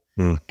successful.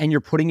 And you're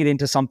putting it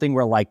into something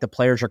where like the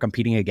players are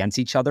competing against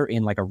each other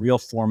in like a real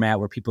format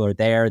where people are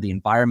there, the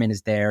environment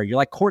is there. You're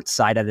like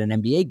courtside at an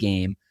NBA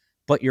game,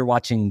 but you're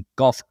watching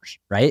golfers,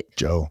 right?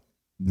 Joe,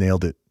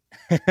 nailed it.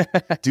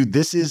 Dude,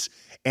 this is,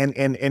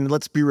 and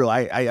let's be real.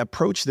 I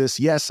approach this.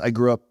 Yes, I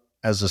grew up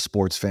as a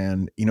sports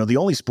fan. The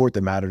only sport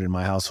that mattered in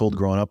my household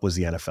growing up was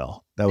the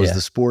NFL. That was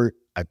the sport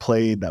I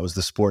played. That was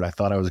the sport I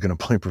thought I was going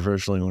to play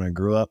professionally when I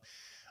grew up.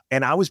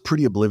 And I was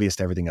pretty oblivious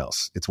to everything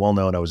else. It's well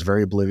known. I was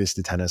very oblivious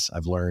to tennis.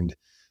 I've learned,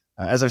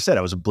 as I've said,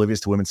 I was oblivious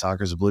to women's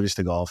soccer, I was oblivious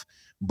to golf.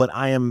 But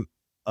I am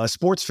a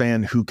sports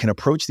fan who can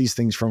approach these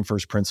things from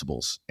first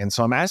principles. And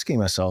so I'm asking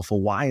myself,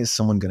 well, why is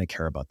someone going to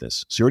care about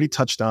this? So you already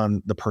touched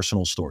on the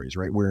personal stories,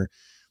 right?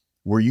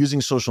 We're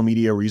using social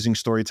media, we're using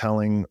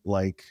storytelling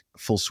like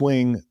Full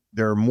Swing.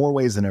 There are more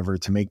ways than ever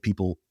to make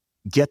people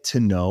get to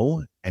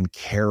know and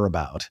care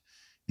about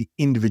the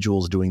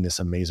individuals doing this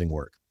amazing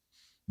work.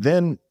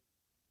 Then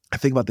I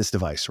think about this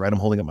device, right? I'm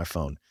holding up my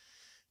phone.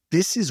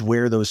 This is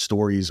where those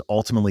stories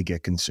ultimately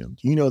get consumed.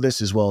 You know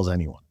this as well as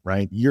anyone,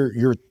 right?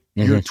 Your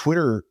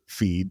Twitter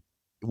feed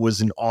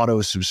was an auto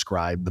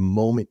subscribe the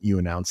moment you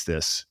announced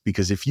this,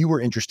 because if you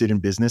were interested in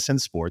business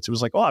and sports, it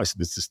was like, oh,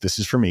 this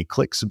is for me.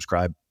 Click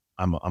subscribe.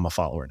 I'm a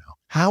follower now.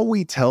 How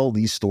we tell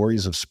these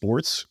stories of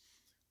sports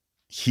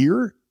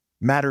here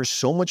matters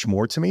so much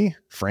more to me,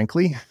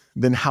 frankly,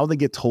 than how they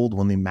get told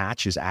when the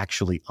match is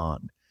actually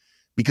on.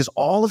 Because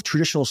all of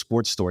traditional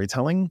sports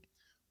storytelling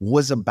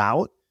was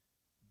about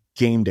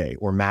game day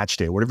or match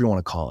day, whatever you want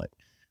to call it.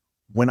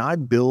 when I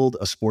build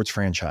a sports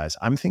franchise,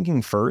 I'm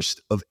thinking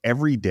first of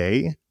every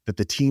day that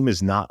the team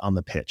is not on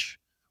the pitch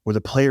or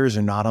the players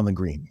are not on the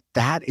green.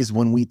 That is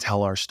when we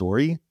tell our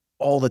story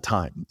all the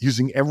time,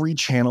 using every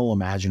channel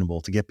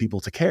imaginable to get people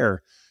to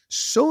care,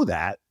 so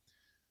that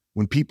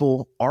when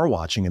people are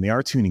watching and they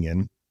are tuning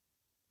in,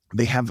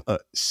 they have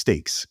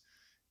stakes.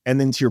 And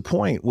then to your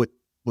point, what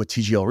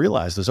TGL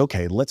realized was,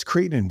 okay, let's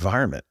create an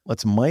environment.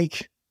 Let's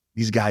mic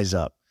these guys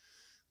up.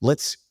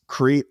 Let's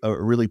create a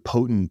really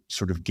potent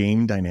sort of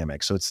game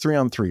dynamic. So it's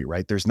 3-on-3,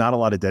 right? There's not a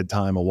lot of dead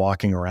time of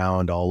walking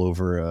around all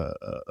over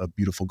a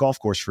beautiful golf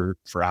course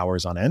for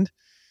hours on end.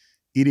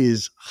 It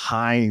is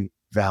high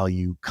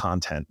value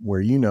content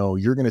where, you know,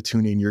 you're going to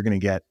tune in, you're going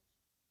to get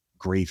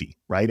gravy,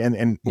 right?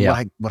 And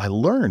what I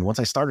learned once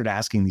I started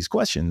asking these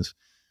questions,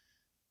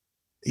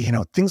 you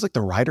know, things like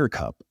the Ryder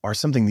Cup are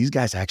something these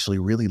guys actually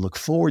really look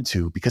forward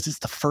to, because it's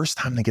the first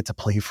time they get to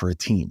play for a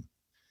team.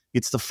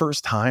 It's the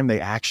first time they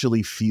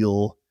actually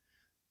feel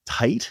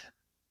tight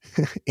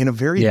in a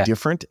very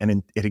different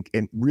and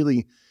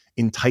really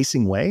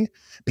enticing way,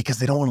 because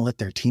they don't want to let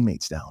their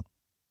teammates down.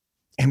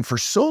 And for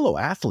solo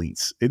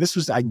athletes, this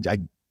was, I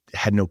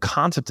had no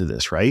concept of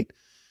this, right?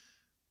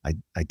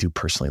 I do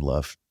personally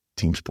love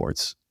team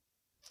sports.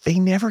 They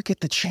never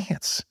get the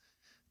chance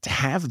to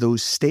have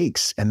those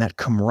stakes and that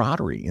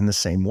camaraderie in the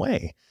same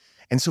way.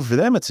 And so for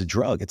them, it's a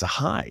drug, it's a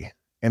high,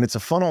 and it's a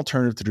fun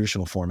alternative to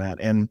traditional format.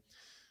 And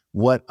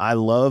what I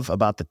love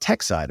about the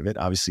tech side of it,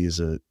 obviously as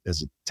a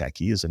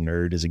techie, as a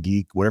nerd, as a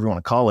geek, whatever you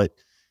want to call it,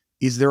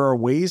 is there are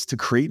ways to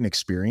create an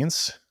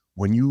experience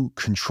when you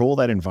control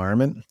that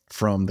environment,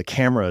 from the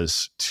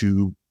cameras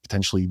to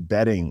potentially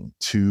betting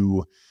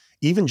to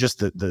even just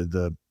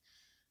the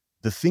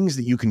things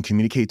that you can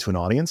communicate to an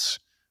audience,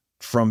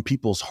 from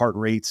people's heart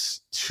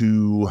rates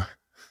to,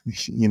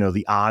 you know,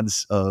 the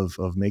odds of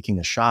making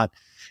a shot,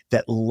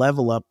 that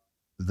level up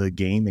the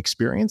game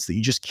experience that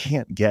you just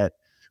can't get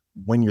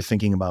when you're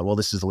thinking about, well,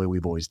 this is the way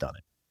we've always done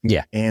it.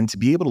 Yeah. And to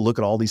be able to look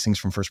at all these things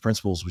from first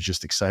principles was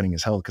just exciting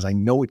as hell, because I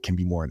know it can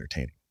be more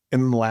entertaining.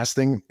 And then the last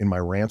thing in my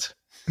rant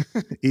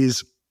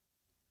is,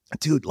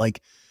 dude,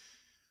 like,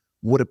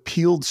 what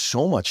appealed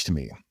so much to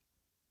me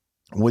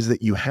was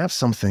that you have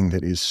something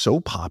that is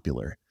so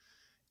popular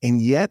and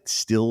yet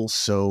still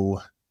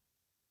so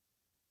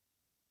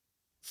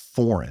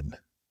foreign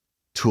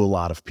to a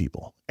lot of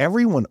people.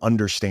 Everyone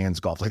understands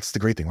golf. Like, it's the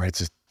great thing, right?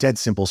 It's a dead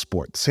simple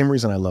sport. The same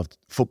reason I loved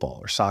football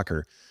or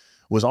soccer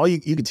was all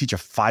you could teach a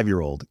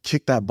 5-year-old,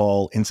 kick that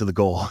ball into the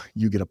goal,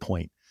 you get a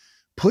point.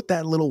 Put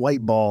that little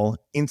white ball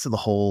into the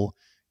hole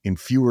in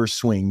fewer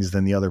swings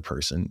than the other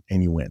person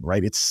and you win,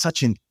 right? It's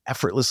such an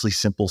effortlessly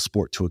simple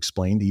sport to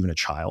explain to even a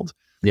child,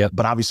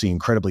 but obviously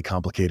incredibly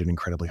complicated,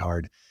 incredibly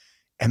hard.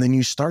 And then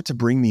you start to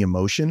bring the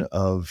emotion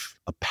of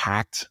a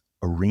packed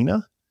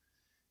arena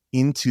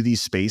into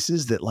these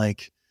spaces that,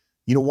 like,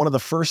 you know, one of the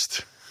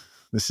first,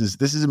 this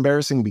is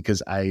embarrassing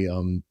because I've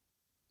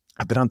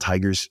been on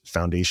Tiger's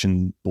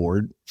foundation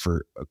board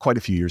for quite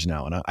a few years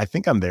now. And I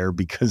think I'm there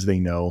because they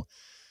know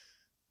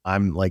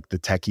I'm like the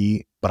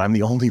techie, but I'm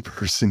the only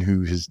person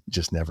who has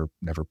just never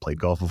played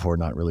golf before,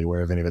 not really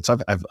aware of any of it. So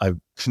I've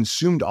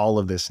consumed all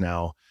of this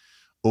now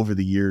over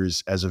the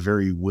years as a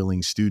very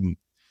willing student.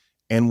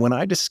 And when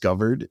I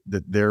discovered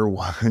that there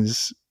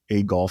was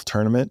a golf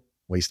tournament,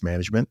 Waste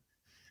Management,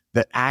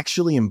 that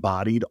actually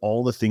embodied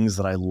all the things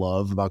that I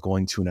love about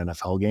going to an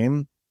NFL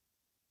game,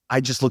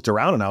 I just looked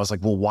around and I was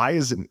like, well, why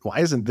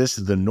isn't this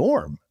the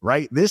norm,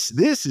 right? This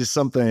is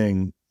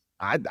something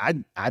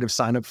I'd have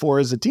signed up for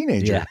as a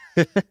teenager,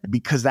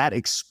 because that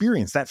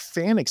experience, that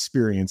fan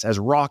experience, as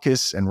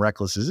raucous and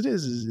reckless as it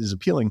is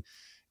appealing.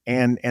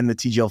 And the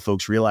TGL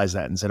folks realized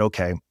that and said,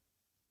 okay,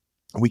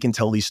 we can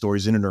tell these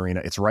stories in an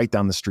arena. It's right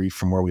down the street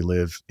from where we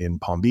live in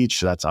Palm Beach.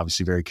 So that's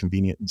obviously very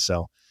convenient. And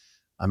so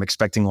I'm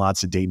expecting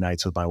lots of date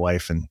nights with my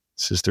wife and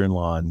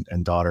sister-in-law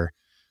and daughter.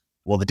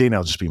 Well, the date night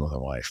will just be with my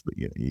wife, but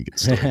you get the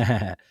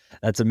story.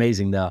 That's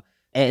amazing though.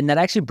 And that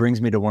actually brings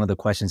me to one of the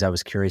questions I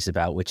was curious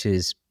about, which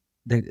is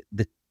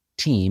the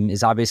team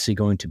is obviously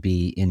going to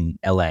be in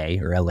LA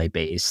or LA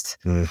based,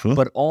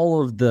 but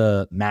all of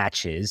the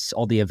matches,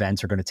 all the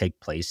events are going to take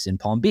place in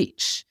Palm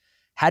Beach.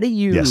 How do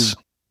you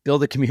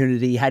build a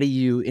community? How do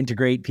you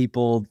integrate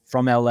people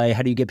from LA?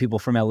 How do you get people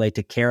from LA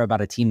to care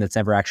about a team that's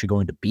never actually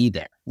going to be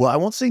there? Well, I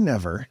won't say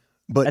never,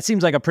 but that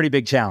seems like a pretty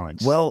big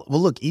challenge. Well,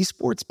 look,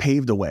 esports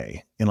paved a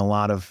way in a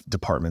lot of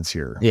departments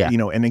here. Yeah. You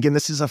know, and again,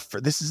 this is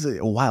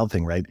a wild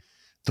thing, right?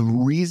 The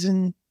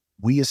reason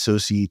we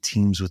associate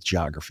teams with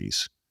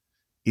geographies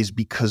is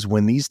because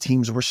when these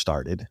teams were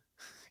started,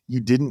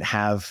 you didn't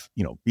have,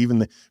 you know,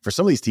 even for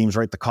some of these teams,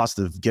 right, the cost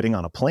of getting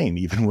on a plane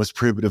even was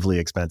prohibitively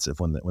expensive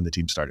when the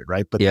team started,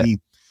 right? But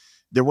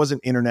there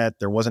wasn't internet,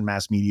 there wasn't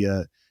mass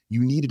media.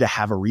 You needed to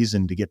have a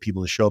reason to get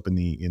people to show up in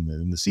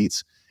the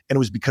seats, and it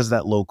was because of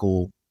that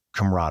local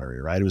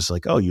camaraderie, right? It was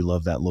like, oh, you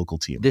love that local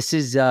team. This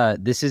is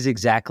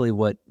exactly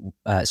what.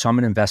 So I'm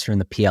an investor in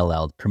the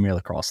PLL, Premier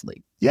Lacrosse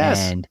League. Yes,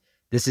 and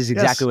This is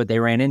exactly what they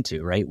ran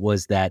into, right?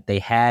 Was that they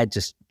had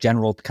just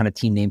general kind of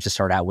team names to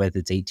start out with.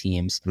 It's 8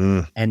 teams.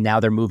 And now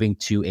they're moving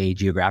to a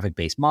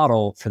geographic-based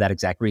model for that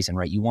exact reason,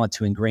 right? You want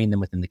to ingrain them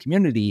within the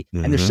community.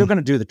 And they're still going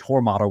to do the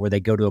tour model where they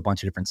go to a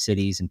bunch of different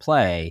cities and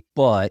play,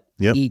 but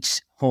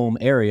each home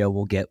area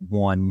will get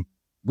one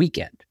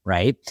weekend,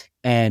 right?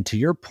 And to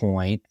your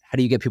point, how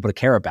do you get people to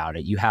care about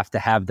it? You have to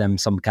have them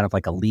some kind of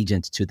like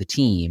allegiance to the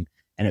team.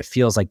 And it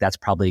feels like that's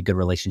probably a good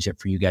relationship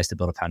for you guys to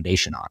build a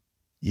foundation on.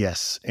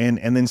 Yes. And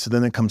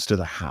then it comes to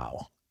the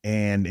how.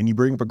 And you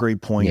bring up a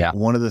great point. Yeah.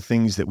 One of the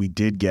things that we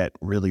did get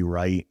really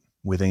right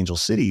with Angel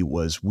City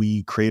was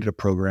we created a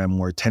program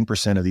where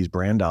 10% of these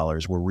brand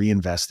dollars were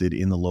reinvested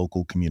in the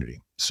local community.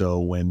 So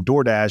when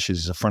DoorDash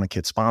is a front of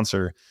kit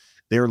sponsor,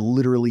 they're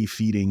literally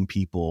feeding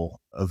people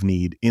of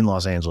need in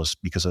Los Angeles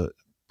because a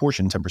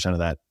portion, 10% of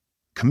that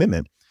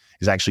commitment,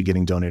 is actually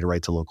getting donated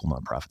right to local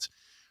nonprofits.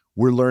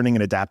 We're learning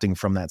and adapting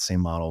from that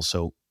same model.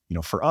 So,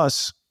 for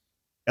us,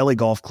 LA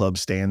Golf Club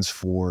stands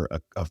for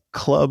a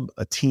club,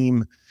 a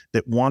team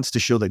that wants to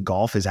show that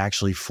golf is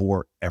actually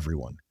for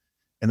everyone.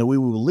 And the way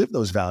we will live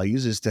those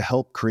values is to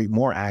help create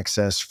more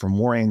access for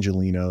more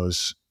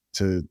Angelinos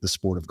to the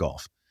sport of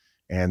golf.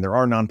 And there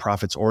are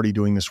nonprofits already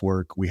doing this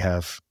work. We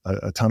have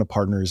a ton of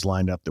partners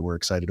lined up that we're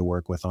excited to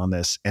work with on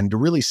this. And to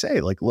really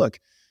say, like, look,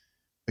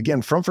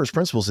 again, from first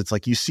principles, it's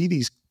like you see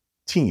these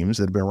teams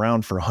that have been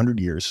around for 100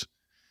 years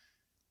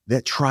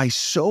that try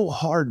so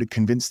hard to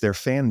convince their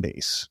fan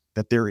base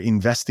that they're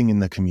investing in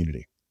the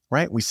community,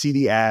 right? We see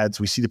the ads,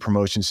 we see the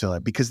promotions, so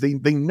that because they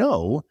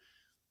know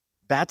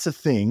that's a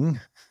thing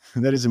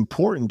that is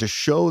important to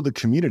show the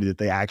community that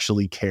they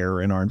actually care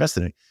and are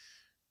invested in it.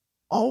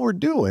 All we're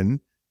doing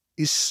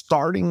is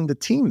starting the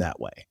team that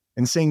way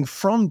and saying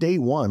from day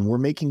one, we're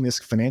making this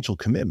financial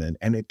commitment.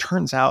 And it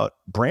turns out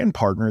brand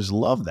partners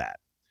love that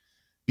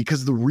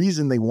because the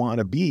reason they want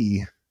to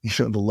be,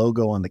 the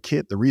logo on the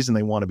kit, the reason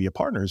they want to be a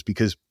partner is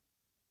because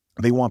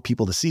they want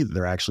people to see that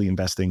they're actually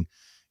investing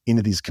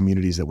into these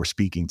communities that we're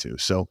speaking to.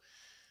 So,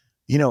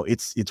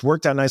 it's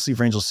worked out nicely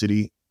for Angel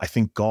City. I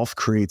think golf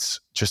creates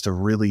just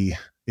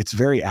it's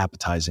very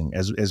appetizing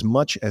as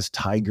much as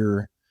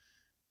Tiger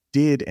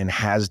did and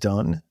has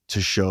done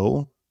to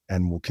show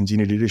and will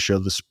continue to do to show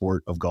the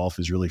sport of golf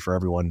is really for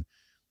everyone.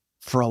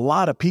 For a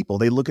lot of people,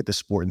 they look at the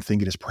sport and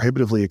think it is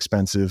prohibitively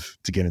expensive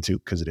to get into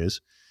because it is.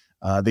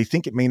 They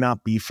think it may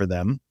not be for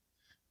them,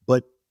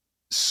 but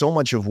so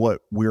much of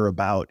what we're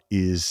about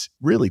is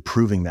really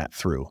proving that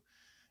through.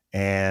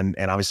 And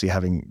obviously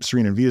having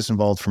Serena and Vitas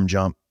involved from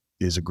jump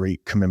is a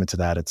great commitment to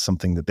that. It's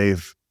something that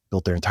they've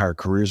built their entire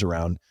careers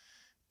around.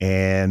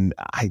 And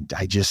I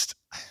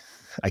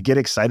get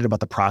excited about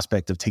the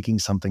prospect of taking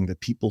something that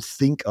people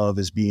think of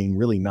as being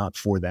really not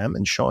for them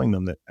and showing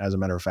them that, as a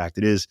matter of fact,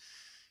 it is.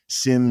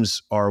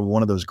 Sims are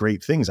one of those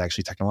great things,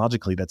 actually,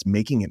 technologically, that's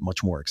making it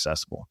much more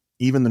accessible.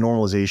 Even the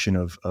normalization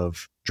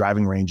of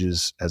driving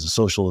ranges as a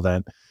social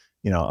event,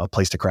 a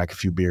place to crack a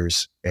few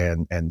beers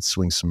and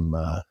swing some,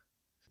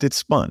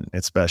 it's fun.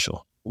 It's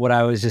special. What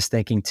I was just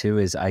thinking too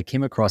is I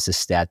came across this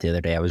stat the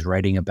other day. I was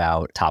writing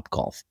about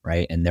Topgolf,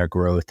 right? And their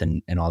growth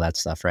and all that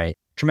stuff, right?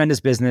 Tremendous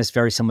business,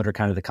 very similar to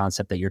kind of the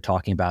concept that you're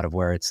talking about of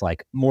where it's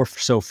like more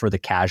so for the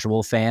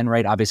casual fan,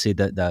 right? Obviously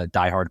the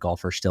diehard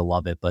golfers still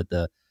love it, but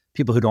the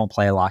people who don't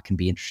play a lot can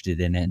be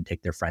interested in it and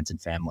take their friends and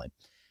family.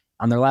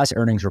 On their last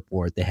earnings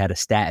report, they had a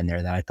stat in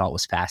there that I thought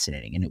was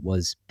fascinating. And it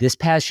was this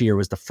past year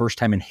was the first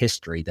time in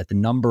history that the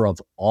number of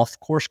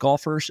off-course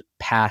golfers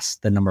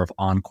passed the number of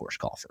on-course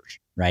golfers,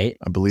 right?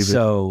 I believe it.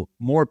 So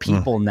more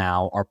people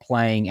now are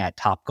playing at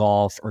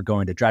Topgolf or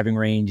going to driving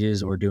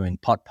ranges or doing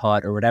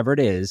putt-putt or whatever it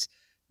is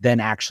than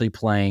actually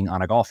playing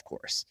on a golf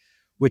course,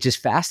 which is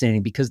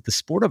fascinating because the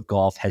sport of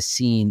golf has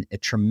seen a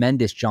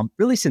tremendous jump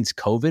really since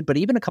COVID, but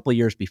even a couple of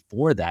years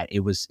before that,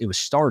 it was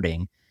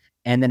starting.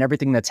 And then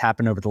everything that's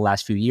happened over the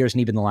last few years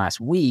and even the last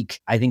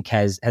week, I think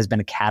has been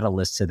a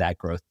catalyst to that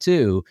growth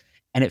too.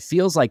 And it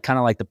feels like kind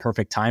of like the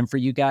perfect time for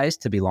you guys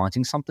to be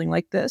launching something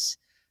like this.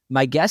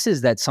 My guess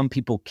is that some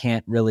people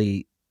can't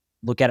really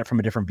look at it from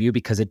a different view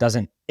because it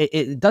doesn't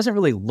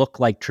really look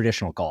like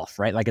traditional golf,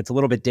 right? Like it's a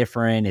little bit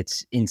different.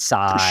 It's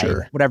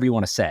inside, whatever you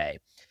want to say.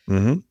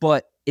 Mm-hmm.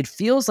 But it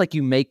feels like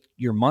you make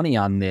your money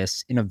on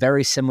this in a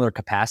very similar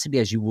capacity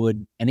as you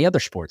would any other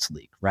sports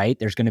league, right?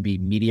 There's going to be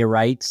media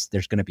rights.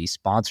 There's going to be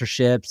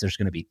sponsorships. There's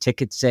going to be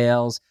ticket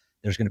sales.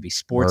 There's going to be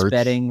sports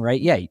betting, right?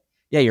 Yeah.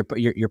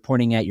 You're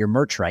pointing at your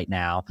merch right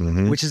now,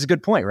 which is a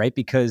good point, right?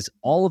 Because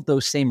all of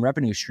those same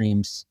revenue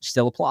streams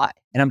still apply.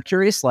 And I'm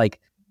curious, like,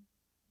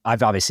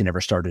 I've obviously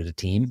never started a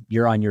team.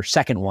 You're on your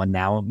second one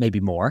now, maybe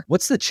more.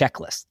 What's the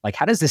checklist? Like,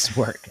 how does this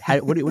work?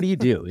 What do you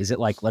do? Is it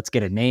like, let's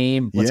get a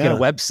name, let's get a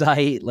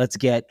website, let's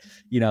get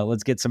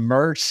some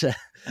merch.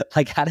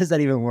 Like, how does that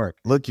even work?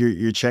 Look,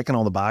 you're checking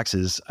all the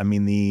boxes. I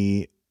mean,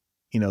 the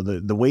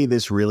way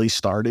this really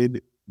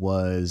started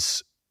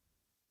was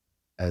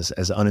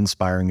as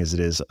uninspiring as it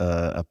is,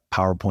 a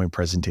PowerPoint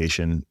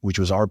presentation, which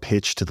was our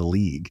pitch to the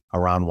league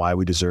around why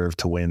we deserve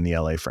to win the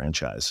LA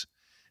franchise.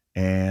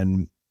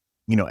 And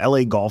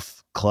LA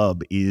Golf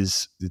Club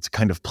it's a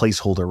kind of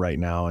placeholder right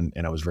now. And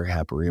I was very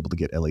happy we were able to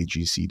get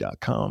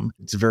lagc.com.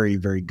 It's a very,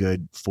 very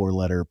good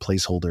 4-letter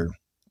placeholder.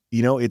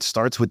 It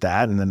starts with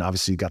that. And then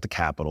obviously you got the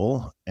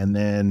capital. And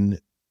then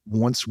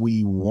once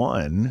we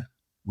won,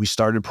 we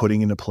started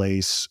putting into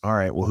place, all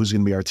right, well, who's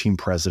going to be our team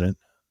president?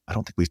 I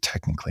don't think we've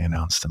technically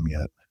announced them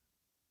yet.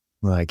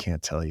 Well, I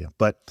can't tell you,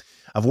 but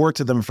I've worked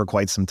with them for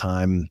quite some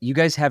time. You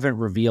guys haven't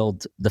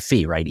revealed the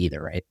fee, right?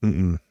 Either, right?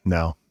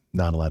 No,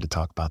 not allowed to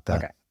talk about that.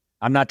 Okay.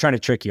 I'm not trying to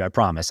trick you, I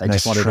promise. I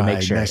just wanted to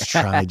make sure. Nice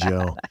try,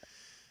 Joe.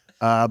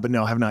 But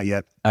no, have not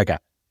yet. Okay.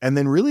 And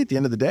then really at the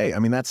end of the day, I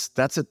mean, that's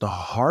at the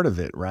heart of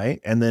it,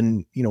 right? And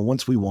then,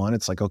 once we won,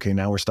 it's like, okay,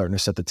 now we're starting to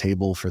set the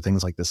table for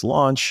things like this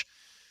launch,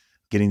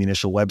 getting the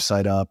initial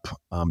website up.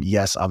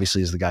 Yes,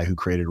 obviously as the guy who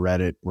created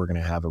Reddit, we're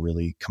going to have a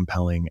really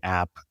compelling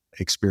app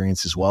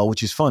experience as well,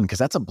 which is fun because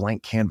that's a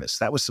blank canvas.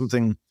 That was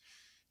something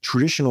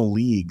traditional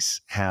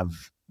leagues have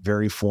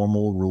very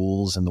formal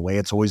rules and the way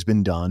it's always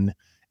been done.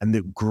 And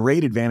the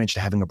great advantage to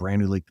having a brand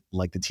new league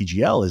like the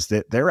TGL is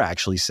that they're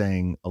actually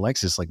saying,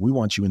 Alexis, like, we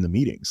want you in the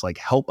meetings, like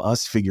help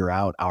us figure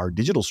out our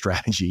digital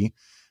strategy,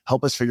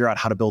 help us figure out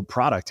how to build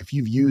product. If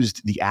you've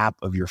used the app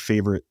of your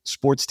favorite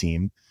sports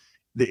team,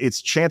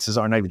 its chances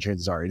are, not even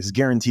chances are, it is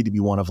guaranteed to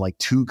be one of like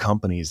 2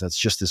 companies that's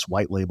just this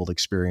white labeled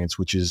experience,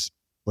 which is,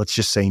 let's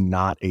just say,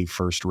 not a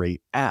first-rate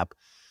app.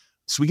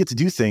 So we get to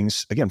do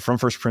things, again, from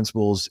first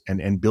principles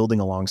and building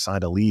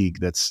alongside a league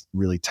that's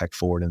really tech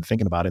forward and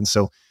thinking about it. And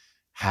so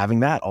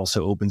having that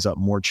also opens up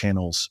more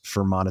channels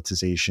for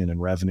monetization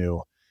and revenue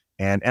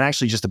and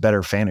actually just a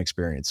better fan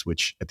experience,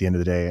 which at the end of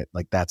the day,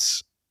 like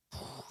that's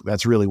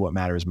really what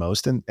matters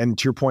most. And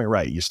to your point,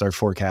 right, you start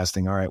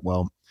forecasting, all right,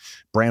 well,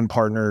 brand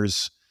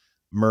partners,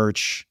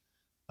 merch,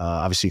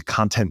 obviously a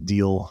content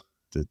deal,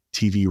 the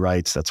TV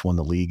rights, that's one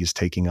the league is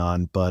taking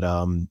on. But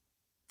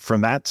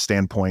from that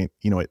standpoint,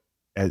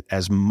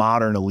 as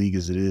modern a league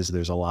as it is,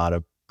 there's a lot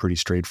of pretty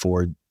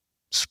straightforward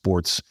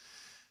sports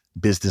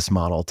business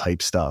model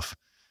type stuff.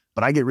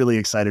 But I get really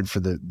excited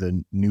for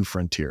the new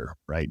frontier,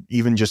 right?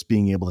 Even just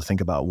being able to think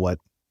about what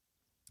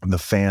the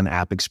fan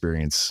app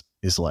experience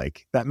is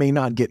like. That may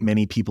not get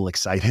many people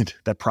excited.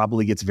 That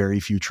probably gets very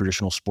few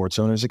traditional sports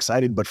owners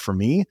excited. But for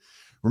me,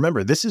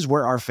 remember, this is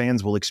where our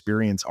fans will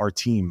experience our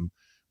team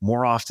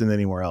more often than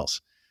anywhere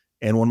else.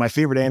 And one of my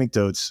favorite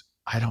anecdotes,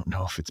 I don't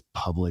know if it's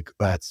public,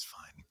 but that's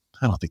fine.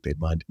 I don't think they'd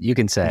mind. You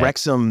can say.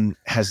 Wrexham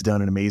has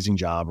done an amazing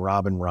job.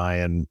 Rob and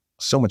Ryan,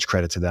 so much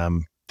credit to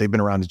them. They've been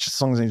around just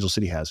as long as Angel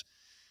City has.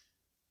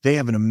 They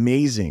have an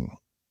amazing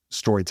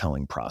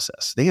storytelling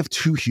process. They have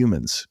 2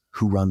 humans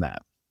who run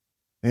that.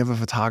 They have a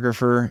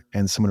photographer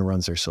and someone who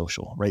runs their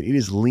social, right? It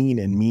is lean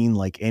and mean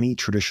like any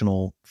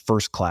traditional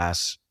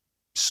first-class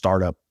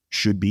startup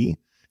should be,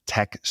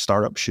 tech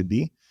startup should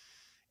be.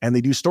 And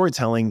they do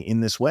storytelling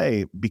in this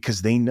way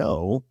because they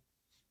know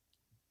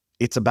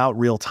it's about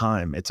real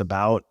time. It's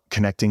about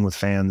connecting with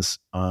fans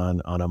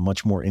on a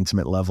much more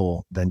intimate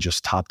level than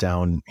just top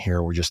down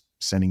here. We're just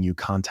sending you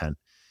content.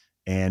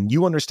 And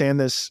you understand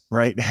this,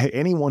 right?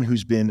 Anyone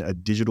who's been a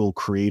digital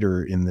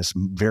creator in this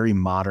very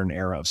modern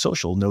era of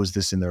social knows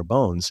this in their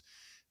bones.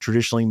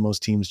 Traditionally,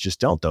 most teams just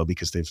don't, though,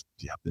 because they've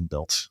been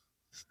built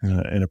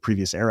in a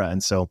previous era.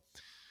 And so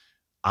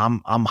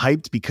I'm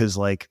hyped because,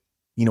 like,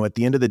 at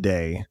the end of the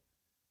day,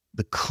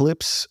 the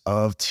clips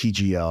of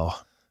TGL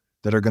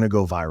that are going to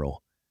go viral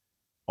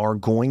are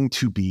going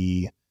to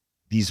be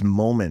these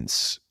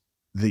moments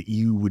that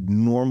you would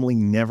normally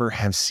never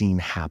have seen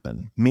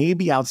happen.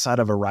 Maybe outside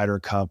of a Ryder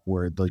Cup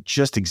where the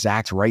just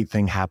exact right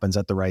thing happens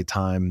at the right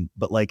time.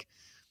 But like,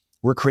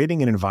 we're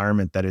creating an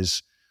environment that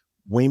is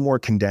way more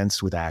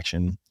condensed with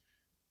action,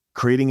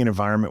 creating an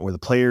environment where the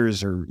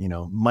players are,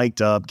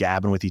 mic'd up,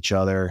 gabbing with each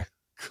other.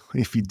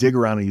 If you dig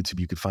around on YouTube,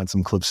 you could find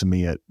some clips of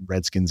me at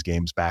Redskins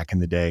games back in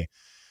the day,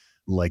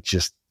 like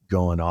just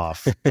going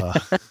off.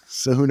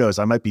 So who knows?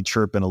 I might be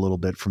chirping a little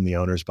bit from the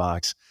owner's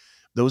box.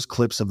 Those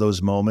clips of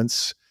those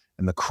moments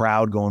and the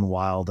crowd going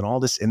wild and all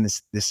this, and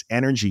this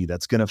energy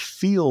that's going to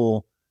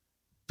feel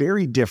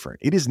very different.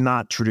 It is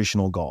not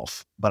traditional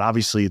golf, but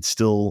obviously it's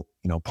still,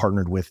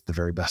 partnered with the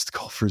very best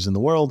golfers in the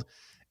world.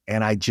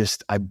 And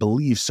I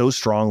believe so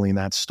strongly in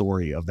that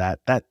story of that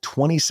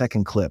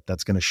 20-second clip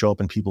that's going to show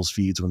up in people's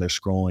feeds when they're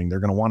scrolling. They're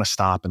going to want to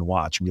stop and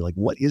watch and be like,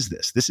 what is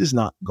this? This is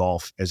not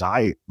golf as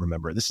I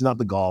remember. This is not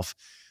the golf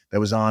that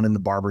was on in the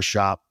barber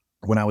shop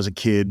when I was a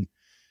kid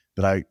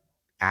that I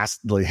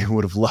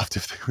would have loved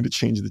if they would have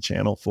changed the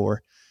channel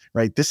for,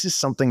 right? This is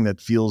something that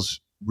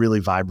feels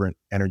really vibrant,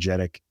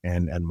 energetic,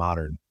 and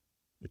modern,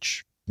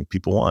 which I think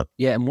people want.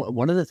 Yeah. And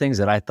one of the things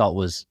that I thought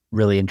was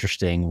really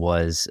interesting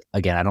was,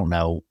 again, I don't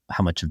know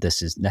how much of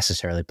this is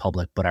necessarily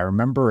public, but I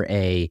remember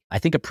I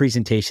think a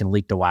presentation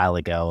leaked a while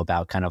ago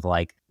about kind of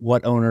like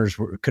what owners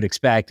could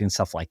expect and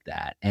stuff like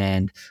that.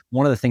 And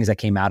one of the things that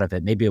came out of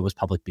it, maybe it was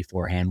public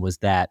beforehand, was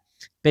that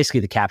basically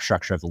the cap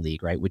structure of the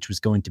league, right? Which was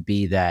going to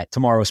be that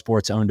Tomorrow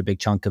Sports owned a big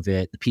chunk of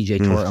it, the PGA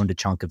Tour owned a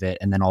chunk of it,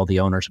 and then all the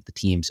owners of the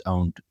teams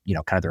owned,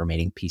 kind of the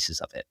remaining pieces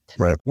of it.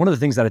 Right. One of the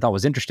things that I thought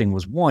was interesting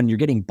was, one, you're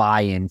getting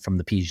buy-in from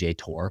the PGA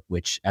Tour,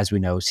 which, as we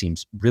know,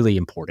 seems really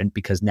important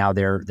because now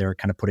they're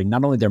kind of putting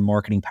not only their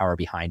marketing power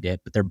behind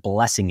it, but they're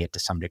blessing it to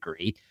some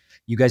degree.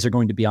 You guys are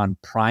going to be on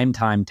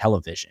primetime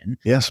television,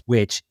 yes,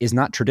 which is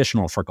not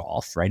traditional for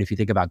golf, right? If you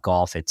think about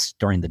golf, it's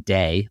during the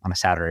day on a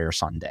Saturday or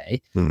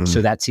Sunday.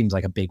 So that seems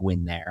like a big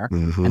win there.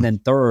 And then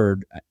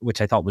third,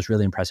 which I thought was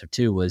really impressive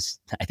too, was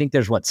I think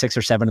there's 6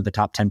 or 7 of the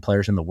top 10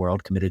 players in the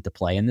world committed to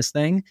play in this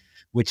thing,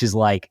 which is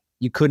like,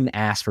 you couldn't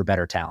ask for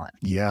better talent.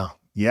 Yeah.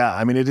 Yeah.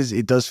 I mean,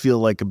 it does feel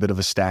like a bit of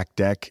a stacked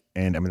deck.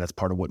 And I mean, that's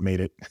part of what made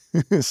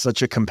it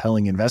such a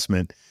compelling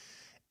investment.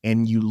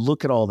 And you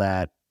look at all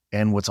that,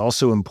 and what's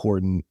also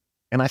important,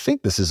 and I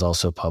think this is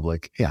also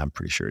public. Yeah, I'm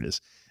pretty sure it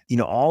is.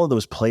 All of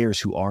those players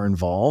who are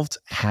involved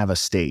have a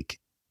stake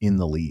in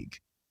the league.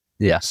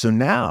 Yeah. So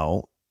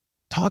now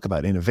talk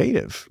about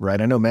innovative,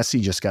 right? I know Messi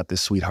just got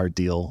this sweetheart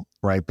deal,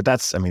 right? But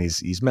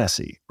he's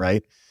Messi,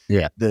 right?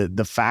 Yeah.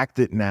 The fact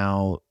that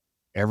now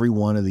every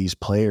one of these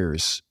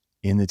players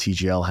in the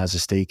TGL has a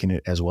stake in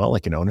it as well,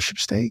 like an ownership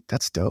stake,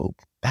 that's dope.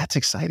 That's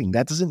exciting.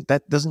 That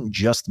doesn't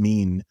just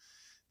mean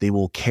they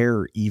will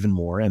care even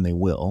more, and they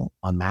will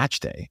on match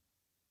day.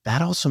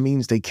 That also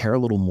means they care a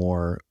little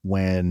more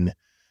when,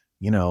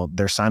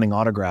 they're signing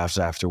autographs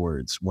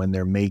afterwards, when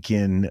they're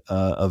making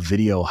a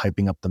video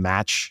hyping up the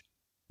match,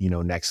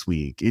 next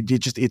week.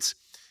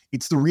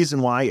 It's the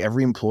reason why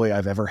every employee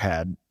I've ever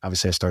had,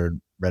 obviously I started,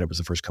 Reddit was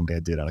the first company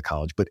I did out of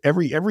college, but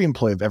every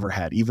employee I've ever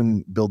had,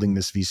 even building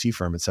this VC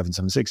firm at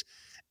 776,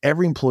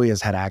 every employee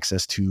has had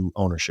access to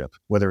ownership,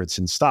 whether it's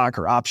in stock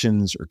or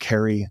options or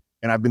carry.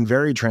 And I've been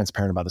very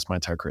transparent about this my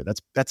entire career.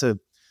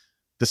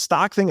 The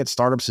stock thing at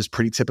startups is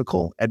pretty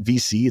typical. At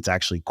VC, it's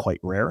actually quite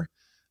rare.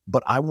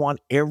 But I want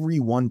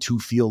everyone to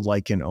feel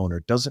like an owner.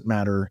 Doesn't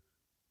matter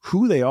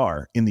who they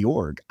are in the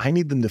org. I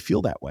need them to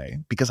feel that way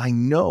because I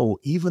know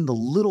even the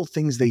little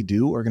things they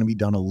do are going to be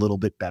done a little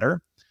bit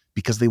better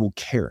because they will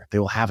care. They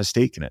will have a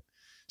stake in it.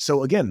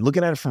 So again,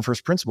 looking at it from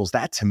first principles,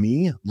 that to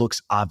me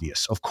looks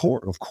obvious. Of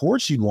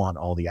course, you'd want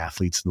all the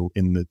athletes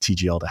in the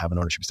TGL to have an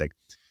ownership stake.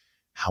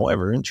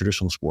 However, in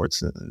traditional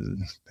sports,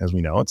 as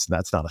we know,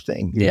 that's not a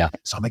thing. Yeah.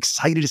 So I'm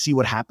excited to see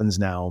what happens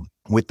now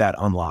with that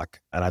unlock.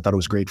 And I thought it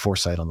was great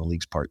foresight on the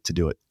league's part to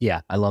do it.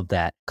 Yeah, I love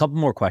that. A couple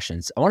more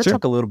questions. I want to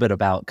talk a little bit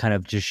about kind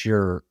of just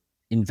your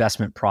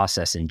investment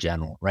process in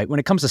general, right? When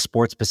it comes to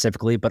sports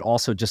specifically, but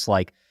also just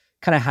like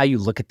kind of how you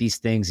look at these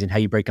things and how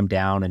you break them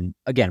down. And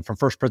again, from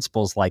first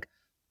principles, like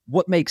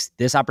what makes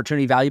this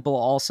opportunity valuable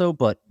also,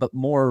 but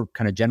more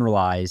kind of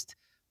generalized,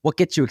 what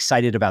gets you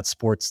excited about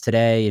sports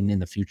today and in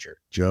the future?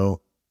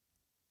 Joe,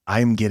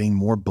 I'm getting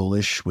more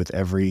bullish with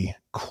every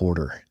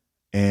quarter.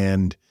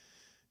 And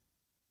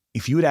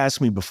if you had asked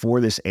me before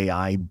this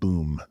AI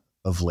boom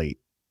of late,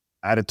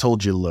 I'd have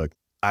told you, look,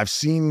 I've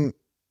seen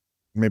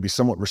maybe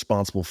somewhat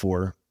responsible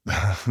for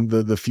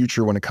the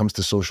future when it comes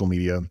to social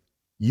media.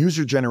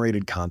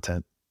 User-generated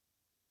content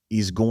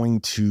is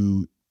going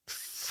to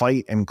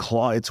fight and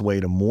claw its way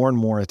to more and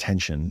more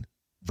attention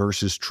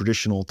versus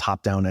traditional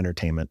top-down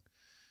entertainment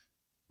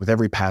with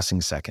every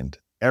passing second.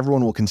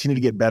 Everyone will continue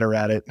to get better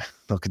at it.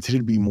 There'll continue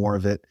to be more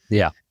of it.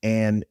 Yeah.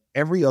 And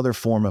every other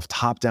form of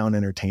top-down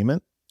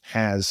entertainment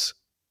has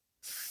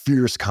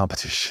fierce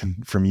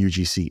competition from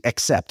UGC,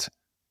 except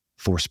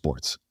for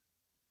sports.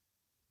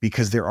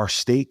 Because there are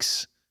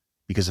stakes.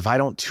 Because if I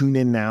don't tune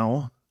in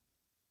now,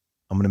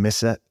 I'm going to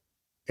miss it,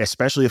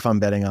 especially if I'm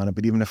betting on it.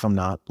 But even if I'm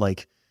not,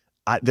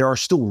 there are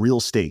still real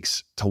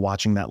stakes to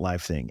watching that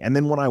live thing. And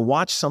then when I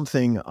watch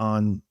something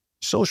on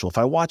social, if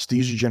I watch the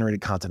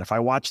user-generated content, if I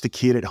watch the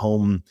kid at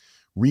home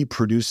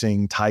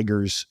reproducing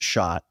Tiger's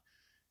shot,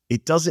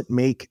 it doesn't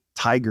make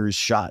Tiger's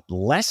shot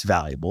less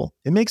valuable.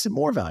 It makes it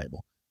more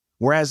valuable.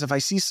 Whereas if I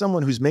see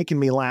someone who's making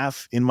me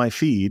laugh in my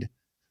feed,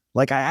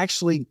 I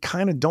actually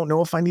kind of don't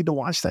know if I need to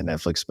watch that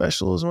Netflix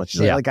special as much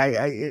as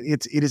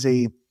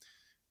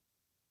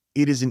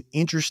it is an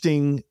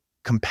interesting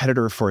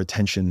competitor for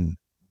attention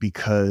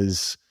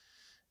because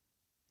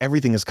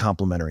everything is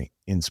complementary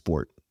in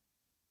sport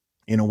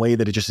in a way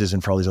that it just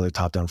isn't for all these other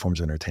top-down forms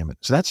of entertainment.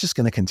 So that's just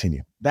going to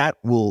continue. That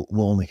will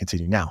only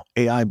continue. Now,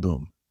 AI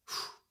boom.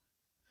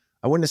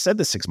 I wouldn't have said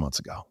this 6 months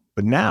ago,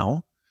 but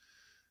now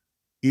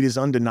it is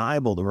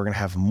undeniable that we're going to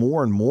have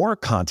more and more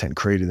content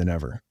created than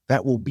ever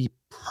that will be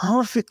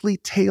perfectly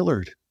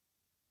tailored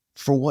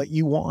for what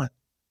you want.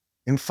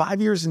 In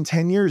 5 years and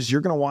 10 years,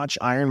 you're going to watch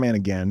Iron Man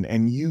again,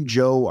 and you,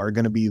 Joe, are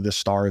going to be the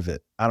star of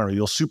it. I don't know.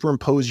 You'll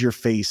superimpose your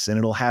face, and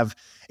it'll have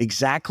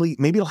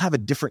maybe it'll have a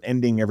different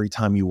ending every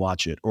time you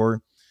watch it.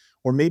 Or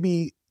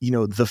maybe,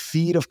 the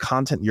feed of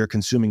content you're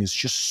consuming is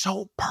just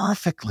so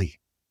perfectly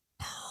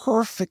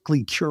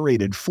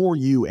curated for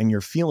you and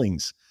your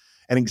feelings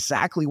and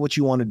exactly what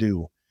you want to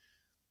do,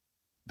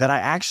 that I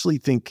actually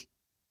think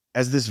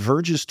as this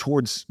verges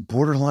towards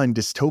borderline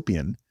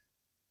dystopian,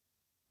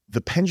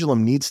 the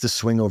pendulum needs to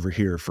swing over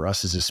here for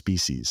us as a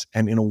species.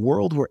 And in a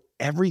world where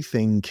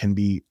everything can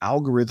be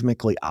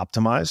algorithmically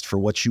optimized for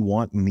what you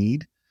want and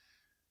need,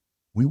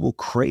 we will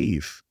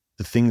crave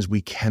the things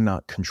we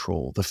cannot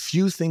control, the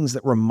few things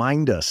that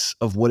remind us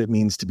of what it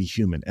means to be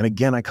human. And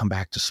again, I come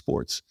back to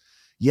sports.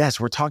 Yes,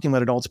 we're talking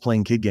about adults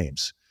playing kid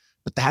games,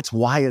 but that's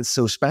why it's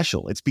so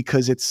special. It's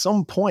because at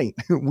some point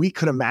we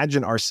could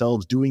imagine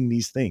ourselves doing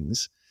these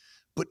things,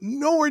 but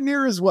nowhere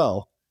near as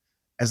well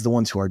as the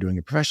ones who are doing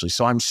it professionally.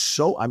 So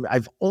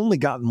I've only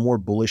gotten more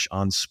bullish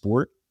on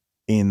sport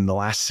in the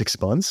last 6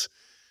 months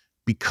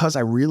because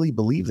I really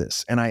believe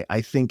this. And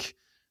I think,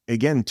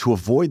 again, to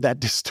avoid that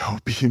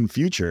dystopian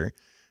future,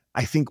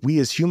 I think we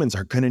as humans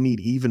are going to need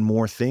even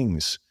more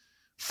things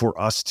for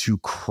us to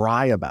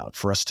cry about,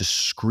 for us to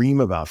scream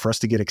about, for us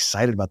to get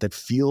excited about, that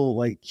feel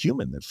like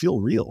human, that feel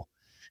real.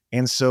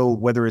 And so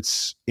whether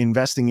it's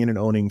investing in and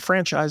owning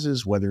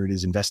franchises, whether it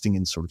is investing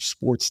in sort of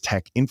sports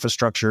tech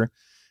infrastructure,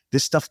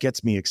 this stuff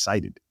gets me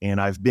excited. And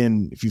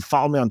if you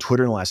follow me on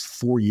Twitter in the last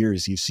 4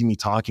 years, you've seen me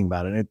talking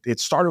about it. And it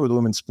started with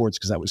women's sports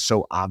because that was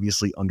so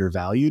obviously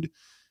undervalued,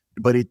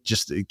 but it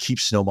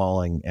keeps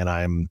snowballing, and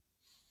I'm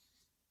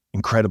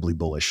incredibly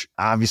bullish.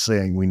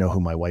 Obviously, we know who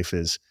my wife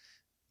is.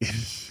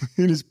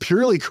 It is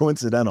purely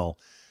coincidental,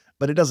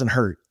 but it doesn't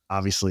hurt,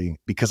 obviously,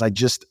 because I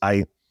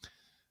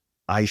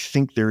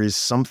think there is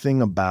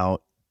something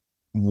about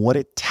what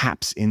it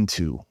taps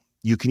into.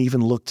 You can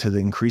even look to the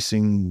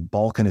increasing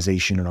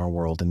balkanization in our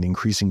world and the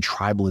increasing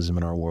tribalism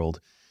in our world.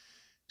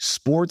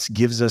 Sports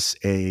gives us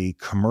a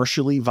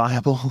commercially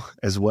viable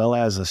as well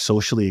as a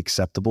socially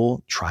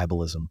acceptable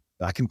tribalism.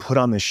 I can put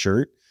on this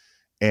shirt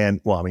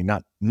and, well, I mean,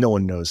 no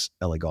one knows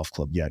LA Golf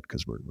Club yet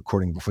because we're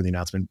recording before the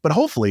announcement, but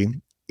hopefully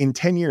in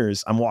 10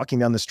 years, I'm walking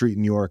down the street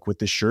in New York with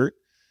this shirt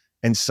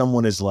and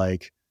someone is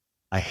like,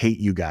 I hate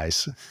you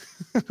guys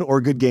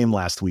or good game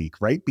last week,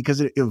 right? Because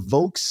it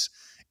evokes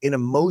an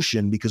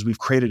emotion because we've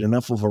created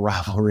enough of a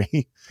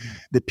rivalry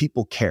that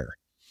people care.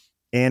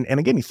 And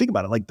again, you think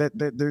about it like that,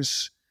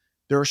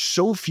 there are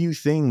so few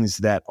things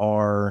that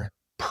are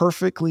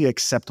perfectly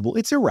acceptable.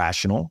 It's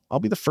irrational. I'll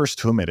be the first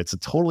to admit it's a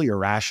totally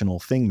irrational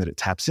thing that it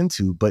taps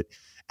into, but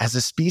as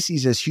a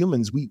species, as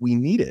humans, we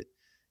need it.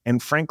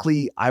 And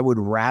frankly, I would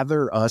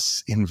rather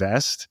us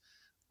invest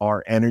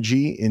our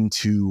energy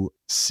into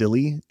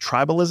silly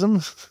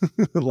tribalism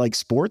like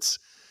sports,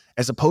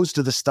 as opposed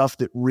to the stuff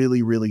that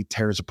really, really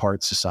tears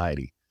apart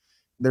society.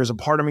 There's a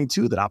part of me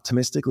too that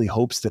optimistically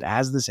hopes that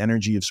as this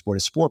energy of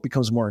sport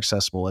becomes more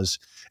accessible, as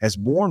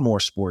more and more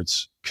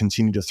sports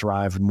continue to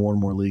thrive and more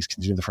leagues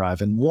continue to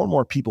thrive and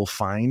more people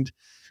find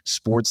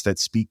sports that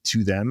speak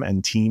to them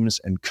and teams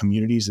and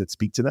communities that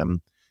speak to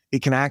them,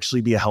 it can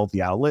actually be a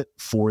healthy outlet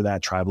for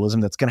that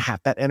tribalism.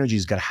 That energy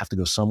is going to have to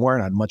go somewhere.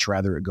 And I'd much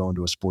rather it go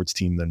into a sports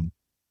team than,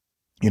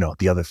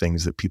 the other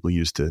things that people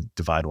use to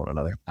divide one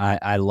another.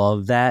 I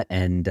love that.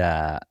 And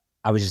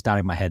I was just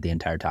nodding my head the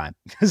entire time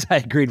because I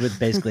agreed with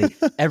basically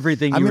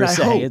everything you were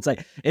saying. It's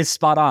like, it's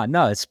spot on.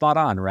 No, it's spot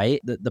on, right?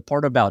 The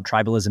part about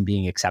tribalism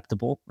being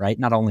acceptable, right?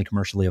 Not only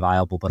commercially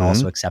viable, but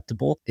also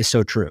acceptable is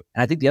so true.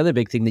 And I think the other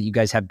big thing that you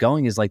guys have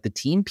going is like the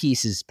team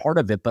piece is part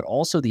of it, but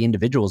also the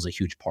individual is a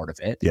huge part of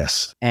it.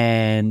 Yes.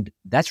 And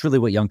that's really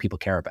what young people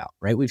care about,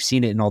 right? We've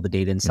seen it in all the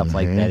data and stuff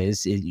like that.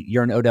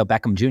 You're an Odell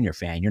Beckham Jr.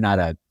 fan. You're not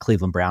a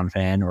Cleveland Brown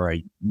fan or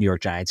a New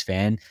York Giants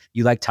fan.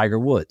 You like Tiger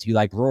Woods. You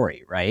like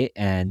Rory, right?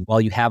 And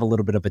while you have a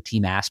little bit of a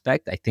team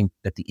aspect, I think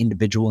that the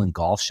individual in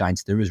golf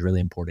shines through is really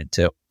important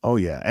too. Oh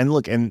yeah. And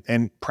look,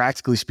 and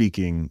practically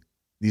speaking,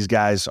 these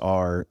guys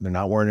they're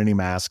not wearing any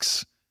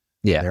masks.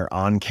 Yeah. They're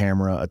on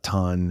camera a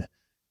ton.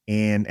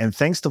 And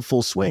thanks to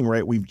Full Swing,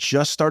 right? We've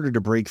just started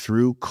to break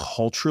through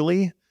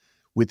culturally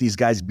with these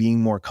guys being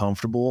more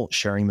comfortable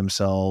sharing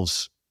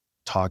themselves,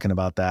 talking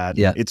about that.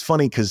 Yeah. It's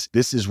funny because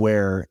this is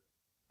where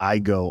I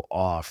go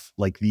off.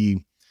 Like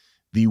the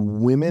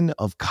women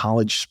of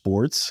college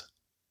sports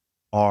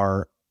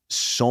are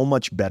so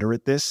much better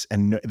at this.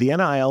 And the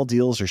NIL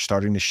deals are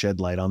starting to shed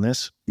light on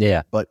this.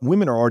 Yeah. But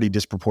women are already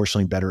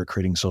disproportionately better at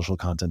creating social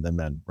content than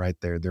men, right?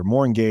 They're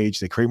more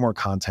engaged. They create more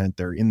content.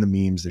 They're in the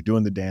memes. They're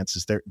doing the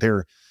dances.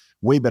 They're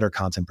way better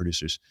content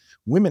producers.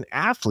 Women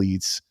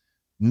athletes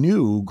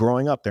knew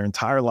growing up their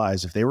entire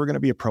lives, if they were going to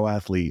be a pro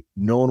athlete,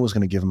 no one was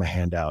going to give them a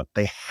handout.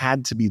 They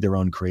had to be their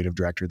own creative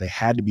director. They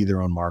had to be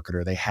their own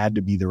marketer. They had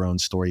to be their own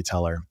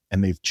storyteller.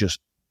 And they've just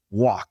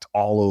walked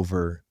all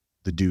over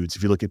the dudes.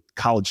 If you look at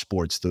college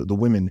sports, the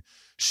women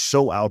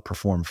so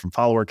outperform from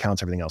follower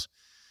counts, everything else.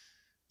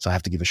 So I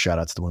have to give a shout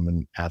out to the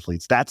women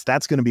athletes. That's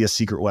going to be a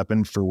secret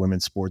weapon for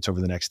women's sports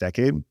over the next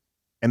decade.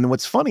 And then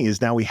what's funny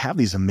is now we have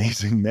these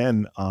amazing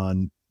men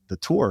on the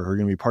tour who are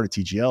going to be part of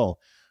TGL,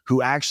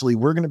 who actually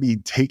we're going to be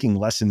taking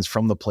lessons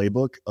from the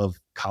playbook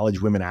of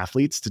college women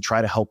athletes to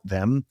try to help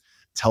them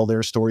tell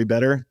their story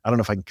better. I don't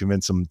know if I can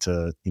convince them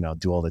to,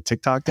 do all the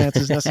TikTok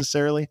dances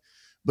necessarily,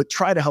 but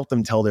try to help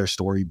them tell their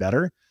story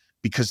better.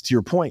 Because to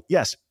your point,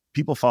 yes,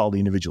 people follow the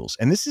individuals.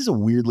 And this is a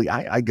weirdly,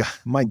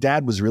 my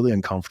dad was really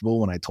uncomfortable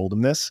when I told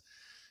him this,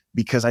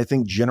 because I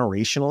think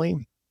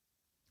generationally,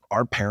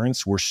 our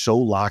parents were so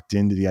locked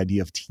into the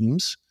idea of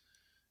teams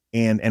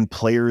and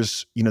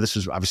players. This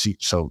was obviously,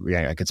 so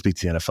yeah, I could speak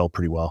to the NFL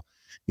pretty well.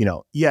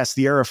 Yes,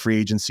 the era of free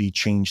agency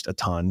changed a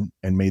ton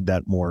and made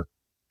that more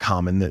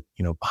common, that,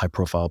 high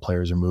profile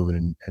players are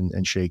moving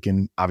and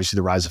shaking. Obviously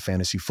the rise of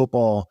fantasy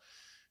football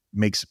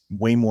makes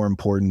way more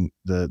important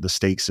the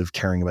stakes of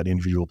caring about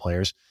individual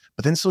players.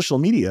 But then social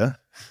media,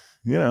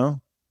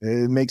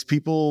 it makes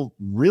people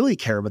really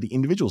care about the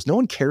individuals. No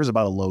one cares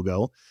about a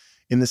logo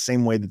in the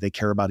same way that they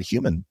care about a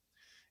human.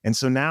 And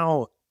so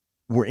now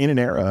we're in an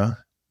era,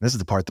 this is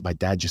the part that my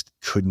dad just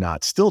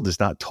still does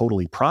not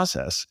totally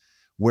process,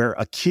 where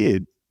a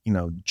kid,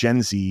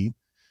 Gen Z,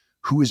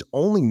 who has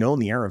only known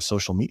the era of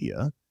social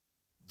media,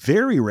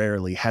 very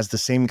rarely has the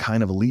same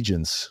kind of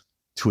allegiance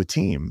to a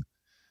team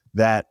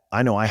that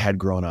I know I had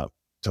growing up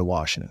to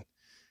Washington.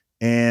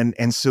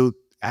 And so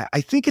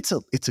I think it's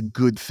a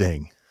good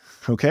thing.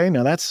 Okay.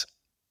 Now I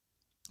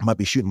might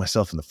be shooting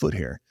myself in the foot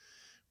here,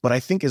 but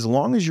I think as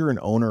long as you're an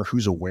owner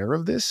who's aware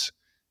of this,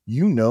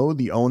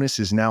 the onus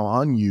is now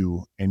on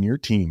you and your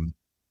team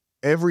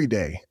every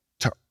day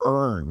to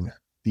earn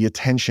the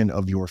attention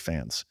of your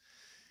fans.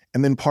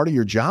 And then part of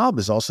your job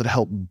is also to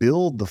help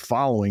build the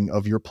following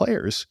of your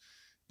players,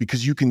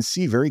 because you can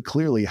see very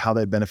clearly how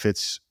that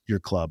benefits your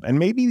club. And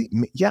maybe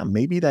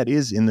that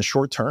is in the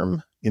short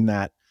term, in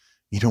that,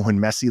 when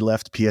Messi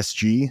left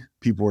PSG,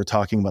 people were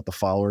talking about the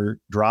follower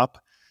drop.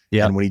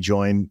 Yeah. And when he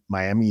joined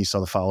Miami, you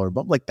saw the follower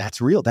bump. Like, that's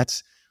real.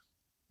 That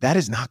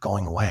is not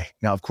going away.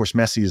 Now, of course,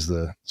 Messi is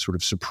the sort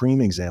of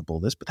supreme example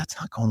of this, but that's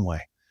not going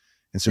away.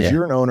 And so if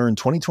you're an owner in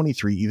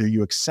 2023, either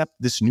you accept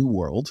this new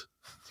world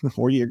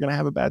or you're going to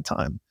have a bad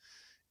time.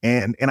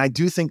 And I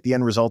do think the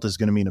end result is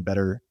going to mean a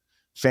better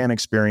fan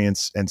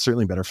experience, and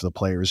certainly better for the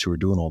players who are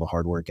doing all the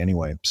hard work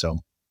anyway. So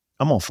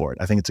I'm all for it.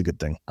 I think it's a good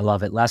thing. I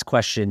love it. Last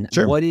question.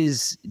 Sure.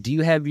 Do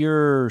you have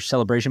your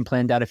celebration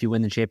planned out if you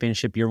win the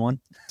championship year one?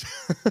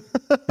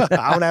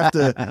 I'm gonna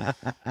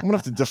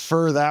have to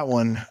defer that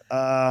one.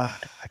 Gosh,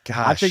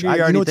 I figure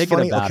you're already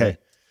thinking about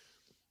it.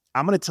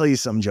 I'm going to tell you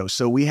something, Joe.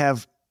 So we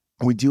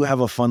do have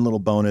a fun little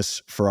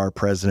bonus for our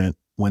president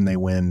when they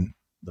win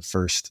the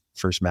first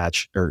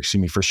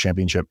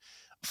championship.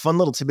 Fun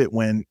little tidbit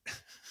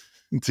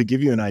to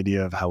give you an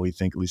idea of how we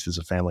think, at least as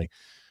a family.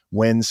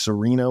 When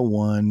Serena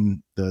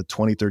won the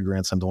 23rd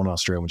Grand Slam, the one in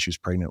Australia when she was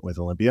pregnant with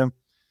Olympia,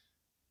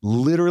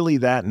 literally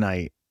that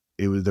night,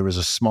 there was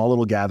a small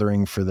little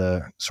gathering for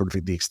the sort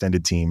of the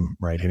extended team,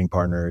 right? Hitting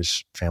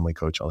partners, family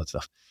coach, all that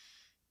stuff.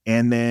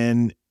 And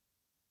then,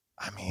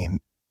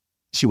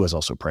 she was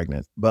also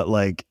pregnant, but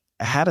like,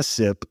 I had a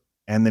sip,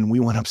 and then we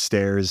went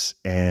upstairs,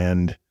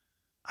 and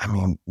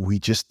we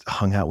just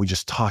hung out. We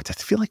just talked. I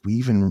feel like we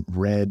even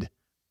read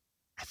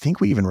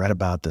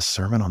about the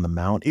Sermon on the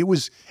Mount. It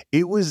was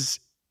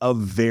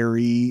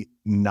very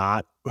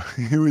not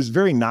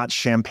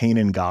champagne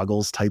and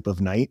goggles type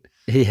of night.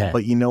 Yeah.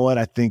 But you know what?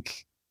 I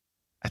think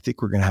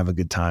we're going to have a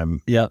good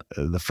time. Yeah.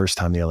 The first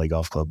time the LA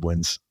Golf Club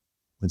wins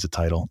a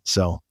title.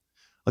 So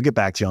I'll get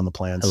back to you on the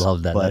plans. I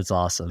love that. That's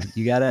awesome.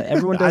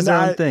 Everyone does their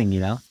own thing,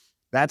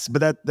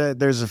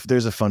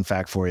 There's a fun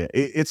fact for you.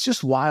 It's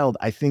just wild.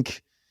 I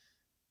think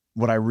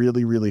what I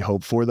really, really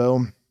hope for,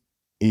 though,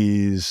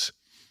 is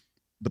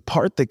the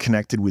part that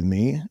connected with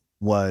me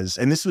was,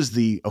 and this was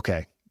the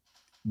other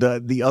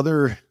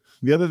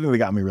thing that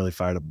got me really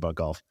fired up about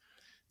golf.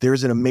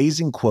 There's an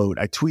amazing quote.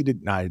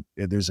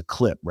 There's a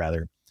clip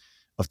rather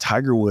of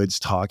Tiger Woods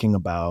talking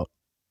about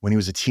when he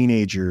was a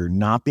teenager,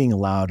 not being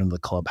allowed into the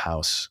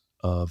clubhouse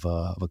of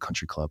a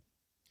country club.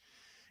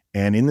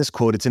 And in this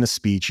quote, it's in a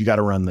speech. You got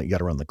to run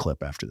the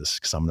clip after this,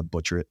 because I'm going to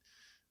butcher it.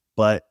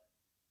 But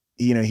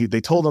they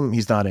told him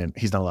he's not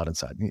allowed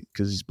inside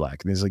because he's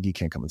black, and he's like, you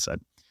can't come inside.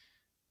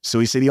 So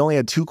he said he only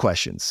had two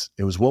questions.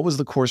 It was, what was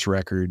the course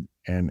record,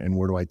 and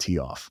where do I tee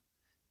off?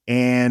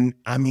 And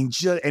and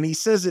he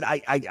says it.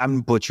 I'm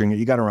butchering it.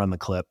 You got to run the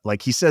clip.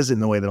 Like, he says it in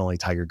the way that only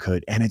Tiger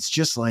could, and it's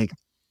just like,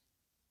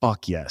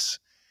 fuck yes.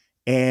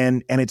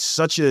 And it's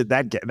such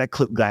that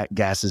clip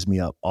gasses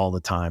me up all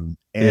the time.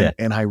 And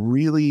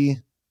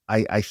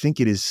I think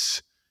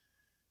it's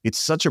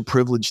such a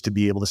privilege to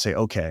be able to say,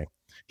 okay,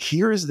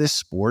 here is this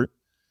sport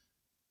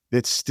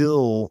that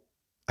still,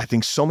 I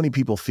think so many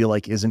people feel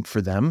like isn't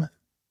for them.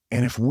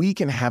 And if we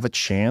can have a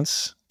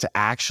chance to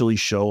actually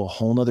show a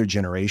whole nother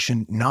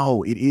generation,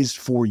 no, it is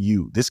for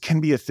you. This can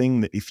be a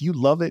thing that if you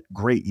love it,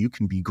 great. You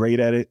can be great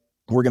at it.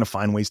 We're going to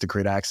find ways to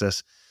create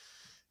access,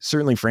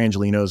 certainly for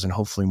Angelinos and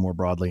hopefully more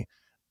broadly.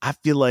 I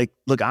feel like,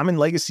 look, I'm in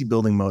legacy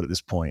building mode at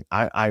this point.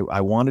 I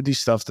want to do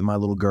stuff that my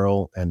little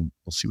girl, and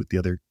we'll see with the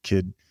other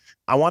kid,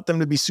 I want them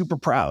to be super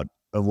proud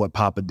of what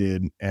Papa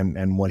did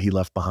and what he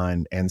left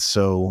behind. And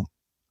so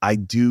I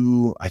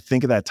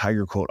think of that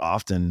Tiger quote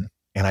often,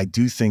 and I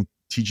do think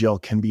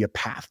TGL can be a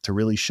path to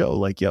really show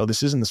like,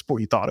 this isn't the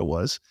sport you thought it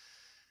was.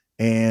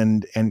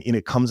 And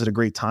it comes at a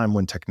great time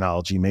when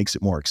technology makes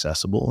it more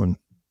accessible, and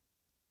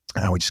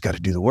we just got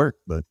to do the work.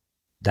 But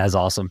that's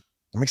awesome.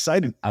 I'm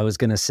excited. I was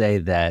going to say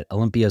that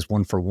Olympia's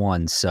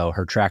 1-for-1, so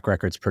her track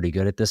record's pretty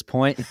good at this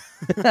point.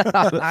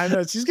 I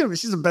know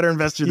she's a better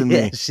investor than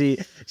me.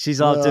 She's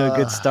off to a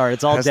good start.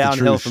 It's all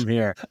downhill from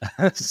here.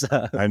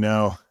 So, I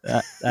know.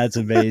 That's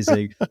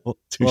amazing. Well,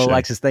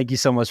 Alexis, thank you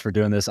so much for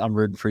doing this. I'm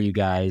rooting for you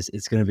guys.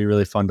 It's going to be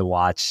really fun to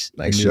watch.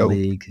 Nice the show.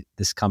 League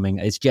this coming.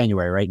 It's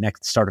January, right?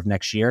 Start of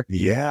next year.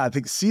 Yeah, I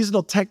think the season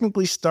will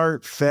technically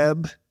start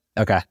Feb.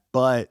 Okay,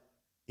 but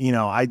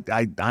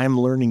I'm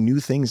learning new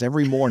things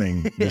every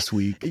morning this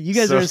week. You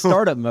guys are in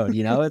startup mode.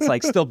 It's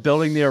like still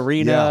building the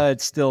arena. Yeah.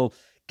 It's still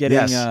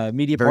getting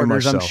media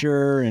partners, I'm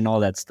sure, and all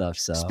that stuff.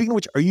 So speaking of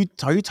which, are you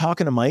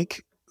talking to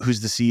Mike,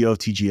 who's the CEO of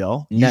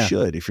TGL? No. You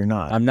should, if you're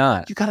not. I'm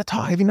not. You got to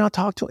talk. Have you not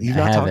talked to him? You've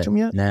not talked to him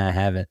yet? Nah, I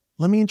haven't.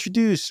 Let me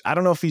introduce. I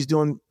don't know if he's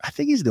doing. I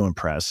think he's doing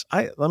press.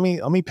 Let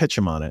me pitch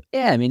him on it.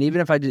 Yeah, I mean,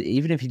 even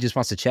if he just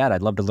wants to chat,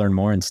 I'd love to learn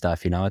more and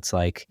stuff. It's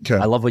like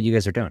I love what you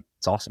guys are doing.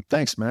 It's awesome.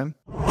 Thanks, man.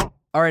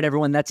 All right,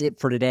 everyone, that's it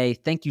for today.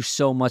 Thank you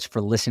so much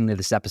for listening to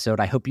this episode.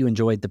 I hope you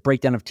enjoyed the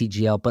breakdown of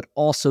TGL, but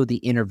also the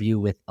interview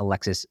with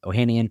Alexis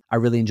Ohanian. I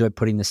really enjoyed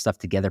putting this stuff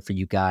together for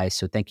you guys,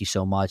 so thank you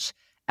so much.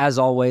 As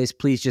always,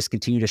 please just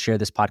continue to share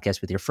this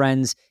podcast with your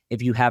friends.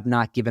 If you have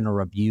not given a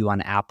review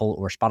on Apple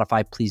or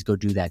Spotify, please go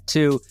do that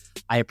too.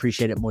 I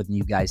appreciate it more than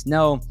you guys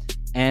know,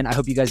 and I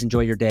hope you guys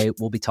enjoy your day.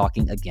 We'll be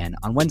talking again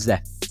on Wednesday.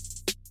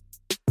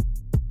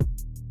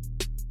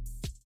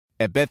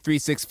 At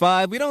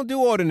Bet365, we don't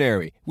do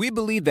ordinary. We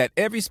believe that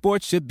every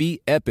sport should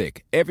be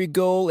epic. Every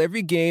goal,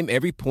 every game,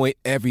 every point,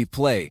 every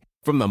play.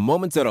 From the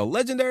moments that are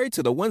legendary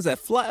to the ones that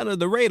fly under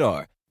the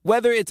radar.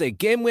 Whether it's a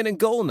game-winning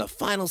goal in the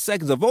final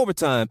seconds of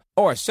overtime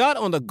or a shot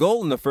on the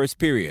goal in the first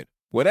period.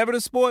 Whatever the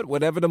sport,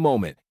 whatever the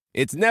moment.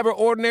 It's never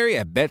ordinary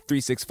at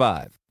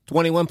Bet365.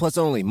 21 plus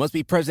only. Must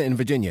be present in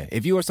Virginia.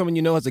 If you or someone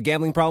you know has a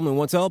gambling problem and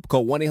wants help,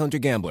 call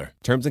 1-800-GAMBLER.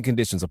 Terms and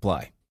conditions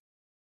apply.